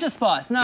see Ginger Spice. No.